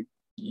that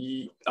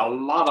a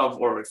lot of,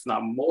 or if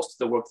not most of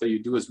the work that you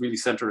do is really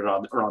centered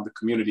around the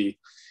community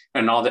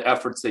and all the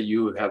efforts that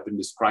you have been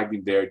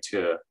describing there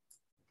to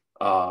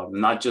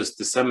not just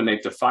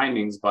disseminate the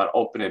findings, but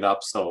open it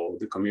up so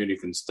the community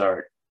can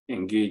start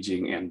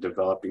engaging and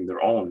developing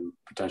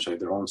potentially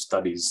their own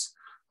studies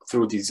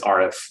through these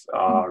RF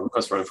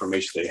requests for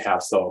information they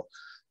have. So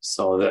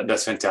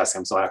that's fantastic.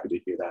 I'm so happy to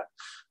hear that.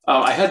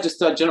 I had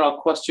just a general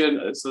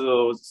question.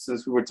 So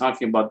since we were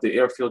talking about the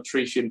air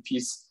filtration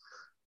piece,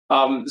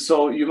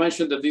 so you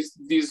mentioned that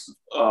these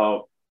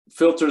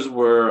filters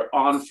were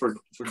on for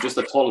just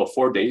a total of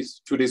 4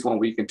 days, 2 days 1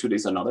 week and 2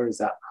 days another. Is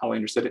that how I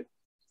understood it?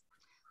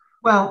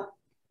 Well,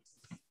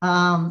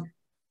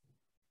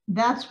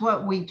 that's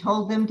what we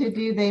told them to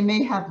do. They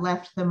may have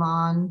left them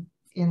on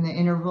in the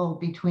interval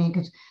between,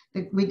 because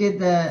we did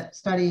the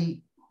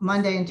study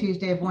Monday and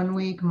Tuesday of 1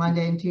 week,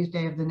 Monday and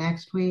Tuesday of the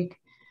next week.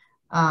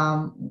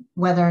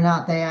 Whether or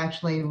not they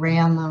actually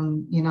ran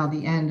them, you know,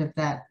 the end of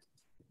that,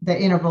 the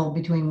interval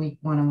between week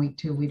 1 and week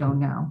 2, we don't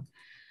know.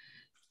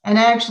 And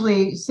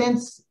actually,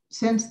 since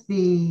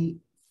the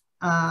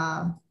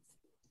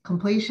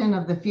completion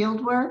of the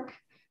field work,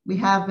 we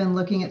have been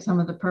looking at some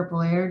of the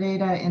purple air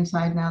data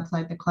inside and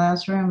outside the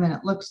classroom, and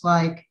it looks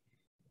like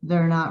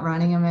they're not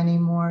running them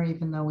anymore,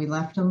 even though we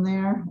left them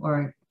there,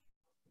 or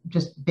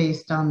just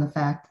based on the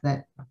fact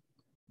that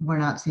we're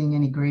not seeing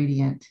any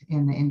gradient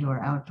in the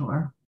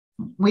indoor-outdoor.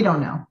 We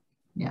don't know.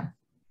 Yeah.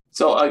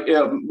 So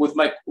with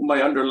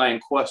my underlying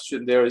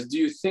question there is, do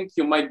you think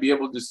you might be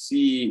able to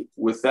see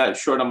with that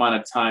short amount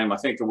of time, I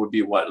think it would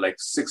be what, like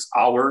 6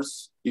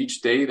 hours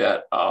each day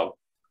that a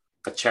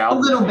child?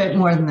 A little bit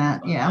more than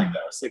that, yeah. Like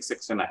that,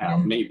 6 and a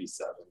half, maybe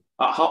 7.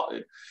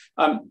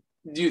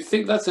 Do you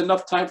think that's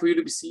enough time for you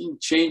to be seeing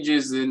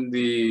changes in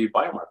the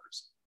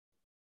biomarkers?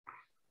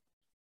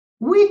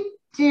 We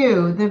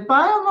do. The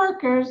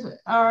biomarkers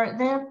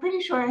they have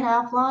pretty short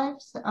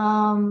half-lives.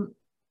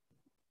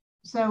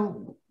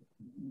 So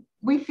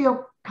we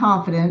feel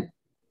confident.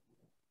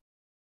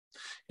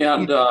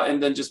 And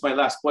then just my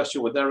last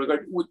question with that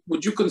regard,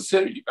 would you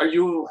consider,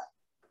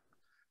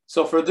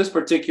 so for this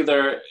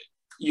particular,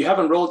 you have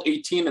enrolled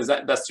 18,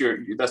 that's your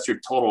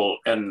total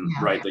and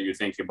right that you're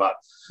thinking about.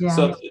 Yeah.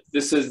 So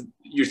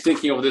you're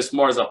thinking of this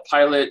more as a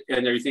pilot,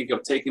 and are you thinking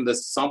of taking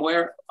this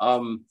somewhere?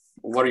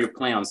 What are your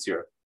plans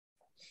here?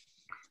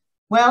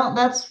 Well,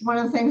 that's one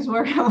of the things we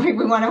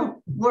want to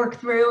work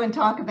through and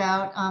talk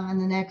about in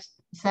the next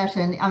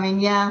session. I mean,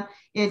 yeah,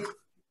 it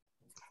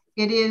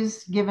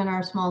is, given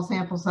our small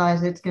sample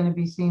size, it's going to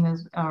be seen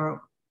as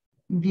or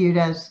viewed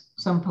as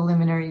some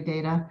preliminary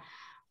data.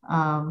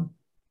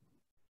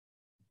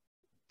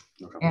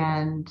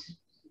 And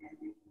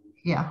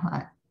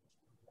yeah,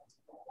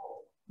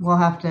 we'll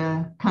have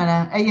to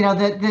kind of, you know,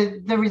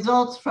 the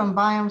results from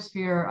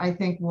Biosphere, I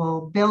think,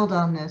 will build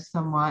on this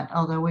somewhat,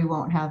 although we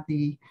won't have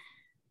the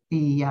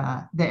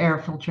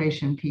air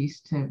filtration piece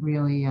to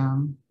really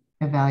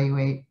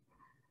evaluate.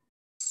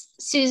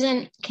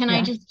 Susan, can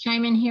I just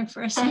chime in here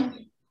for a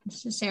second?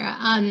 This is Sarah.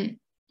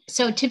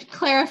 So to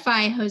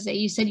clarify, Jose,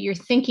 you said you're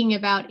thinking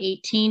about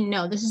 18.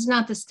 No, this is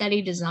not the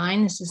study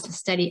design. This is the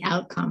study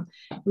outcome.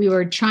 We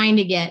were trying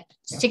to get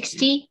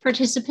 60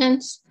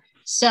 participants.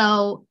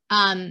 So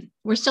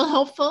we're still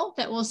hopeful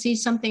that we'll see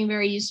something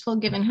very useful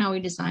given how we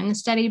designed the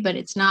study, but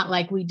it's not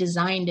like we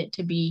designed it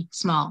to be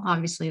small.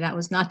 Obviously, that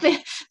was not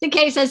the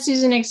case. As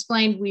Susan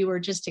explained, we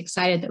were just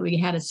excited that we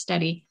had a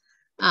study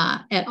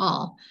at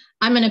all.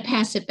 I'm going to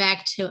pass it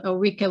back to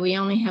Ulrika. We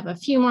only have a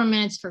few more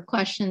minutes for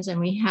questions, and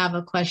we have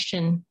a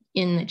question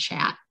in the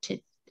chat to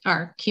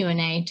our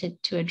Q&A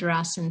to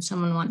address, and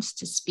someone wants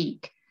to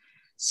speak.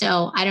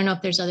 So I don't know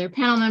if there's other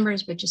panel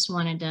members, but just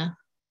wanted to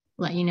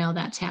let you know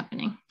that's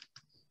happening.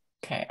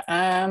 Okay,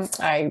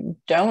 I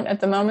don't at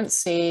the moment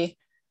see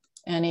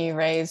any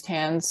raised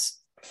hands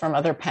from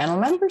other panel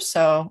members,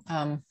 so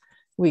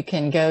we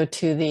can go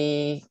to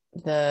the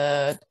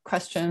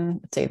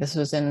question. Let's see, this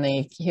was in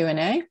the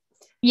Q&A.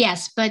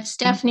 Yes, but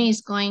Stephanie's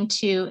going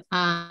to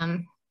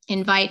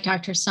invite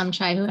Dr.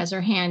 Sumchai, who has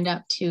her hand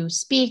up, to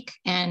speak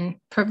and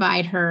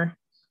provide her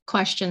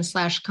question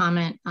 /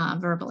 comment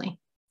verbally.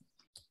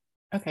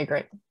 Okay,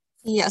 great.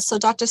 Yeah, so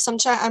Dr.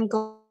 Sumchai, I'm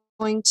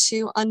going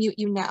to unmute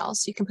you now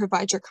so you can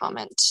provide your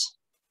comment.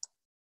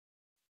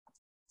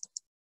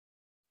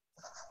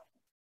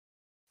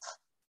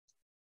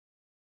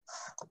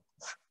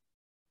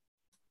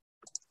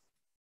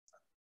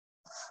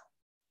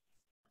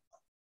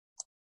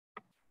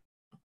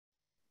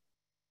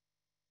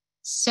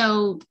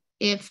 So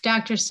if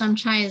Dr.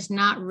 Sumchai is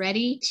not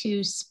ready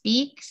to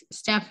speak,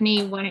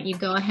 Stephanie, why don't you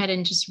go ahead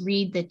and just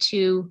read the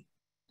 2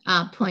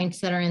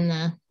 points that are in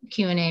the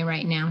Q&A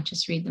right now.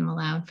 Just read them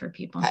aloud for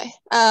people. Okay.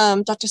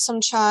 Dr.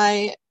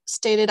 Sumchai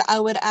stated,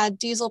 I would add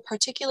diesel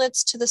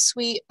particulates to the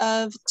suite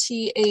of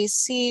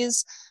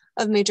TACs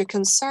of major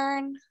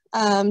concern.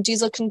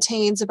 Diesel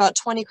contains about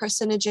 20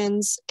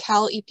 carcinogens.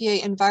 Cal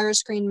EPA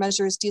EnviroScreen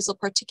measures diesel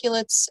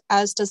particulates,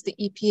 as does the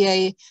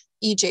EPA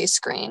EJ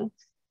screen.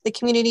 The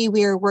community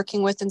we are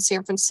working with in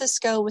San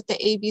Francisco with the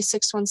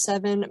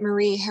AB617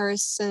 Marie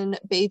Harrison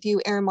Bayview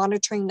Air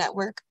Monitoring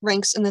Network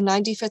ranks in the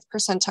 95th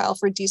percentile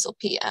for diesel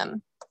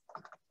PM.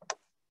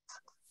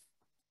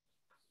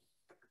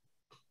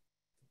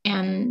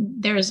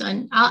 And there's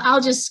I'll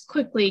just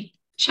quickly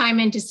chime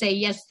in to say,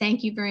 yes,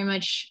 thank you very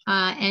much.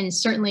 And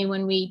certainly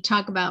when we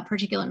talk about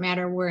particulate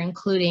matter, we're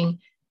including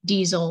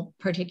diesel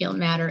particulate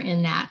matter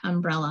in that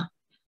umbrella.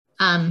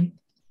 And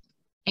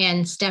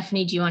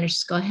Stephanie, do you want to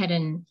just go ahead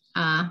and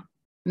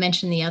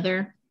mention the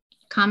other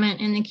comment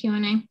in the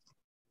Q&A?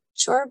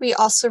 Sure. We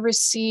also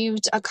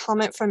received a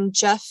comment from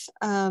Jeff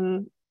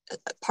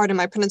pardon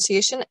my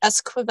pronunciation,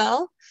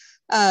 Esquivel.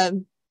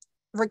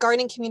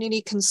 Regarding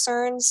community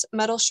concerns,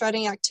 metal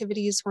shredding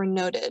activities were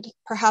noted.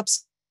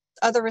 Perhaps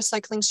other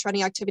recycling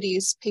shredding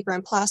activities, paper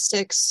and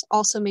plastics,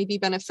 also may be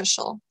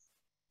beneficial.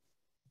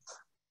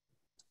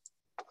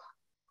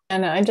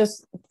 And I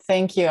just,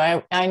 thank you.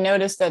 I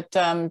noticed that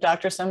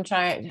Dr.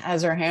 Sumchai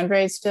has her hand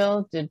raised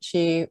still. Did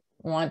she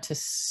want to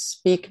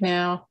speak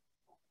now?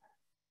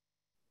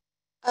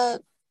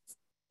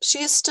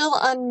 She is still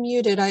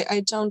unmuted. I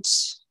don't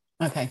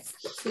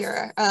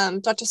hear her.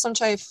 Dr.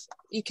 Sumchai, if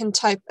you can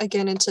type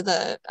again into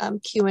the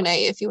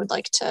Q&A if you would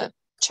like to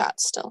chat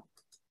still.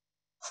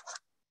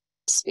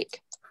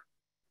 Speak.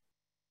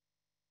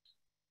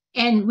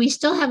 And we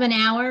still have an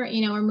hour,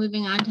 you know, we're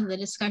moving on to the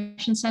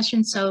discussion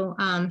session, so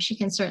she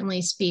can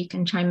certainly speak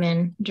and chime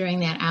in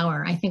during that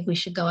hour. I think we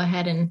should go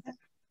ahead and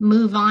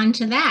move on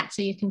to that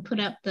so you can put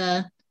up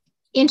the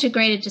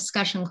integrated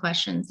discussion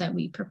questions that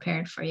we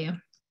prepared for you.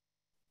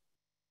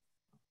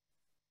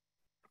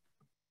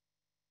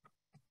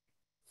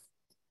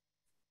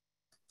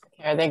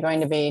 Are they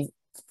going to be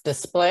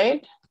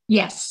displayed?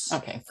 Yes.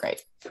 Okay,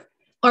 great.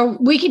 Or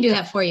we can do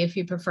that for you if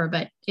you prefer,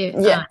 but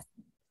yeah,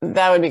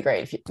 that would be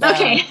great. If you,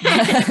 okay.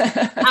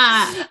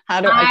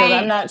 How do I? Because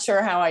I'm not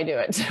sure how I do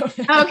it. So.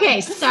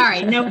 Okay,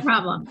 sorry, no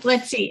problem.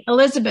 Let's see,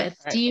 Elizabeth,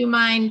 do you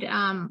mind,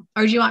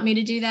 or do you want me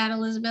to do that,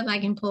 Elizabeth? I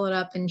can pull it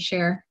up and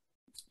share.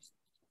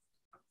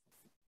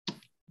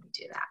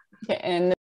 Do that. Okay, and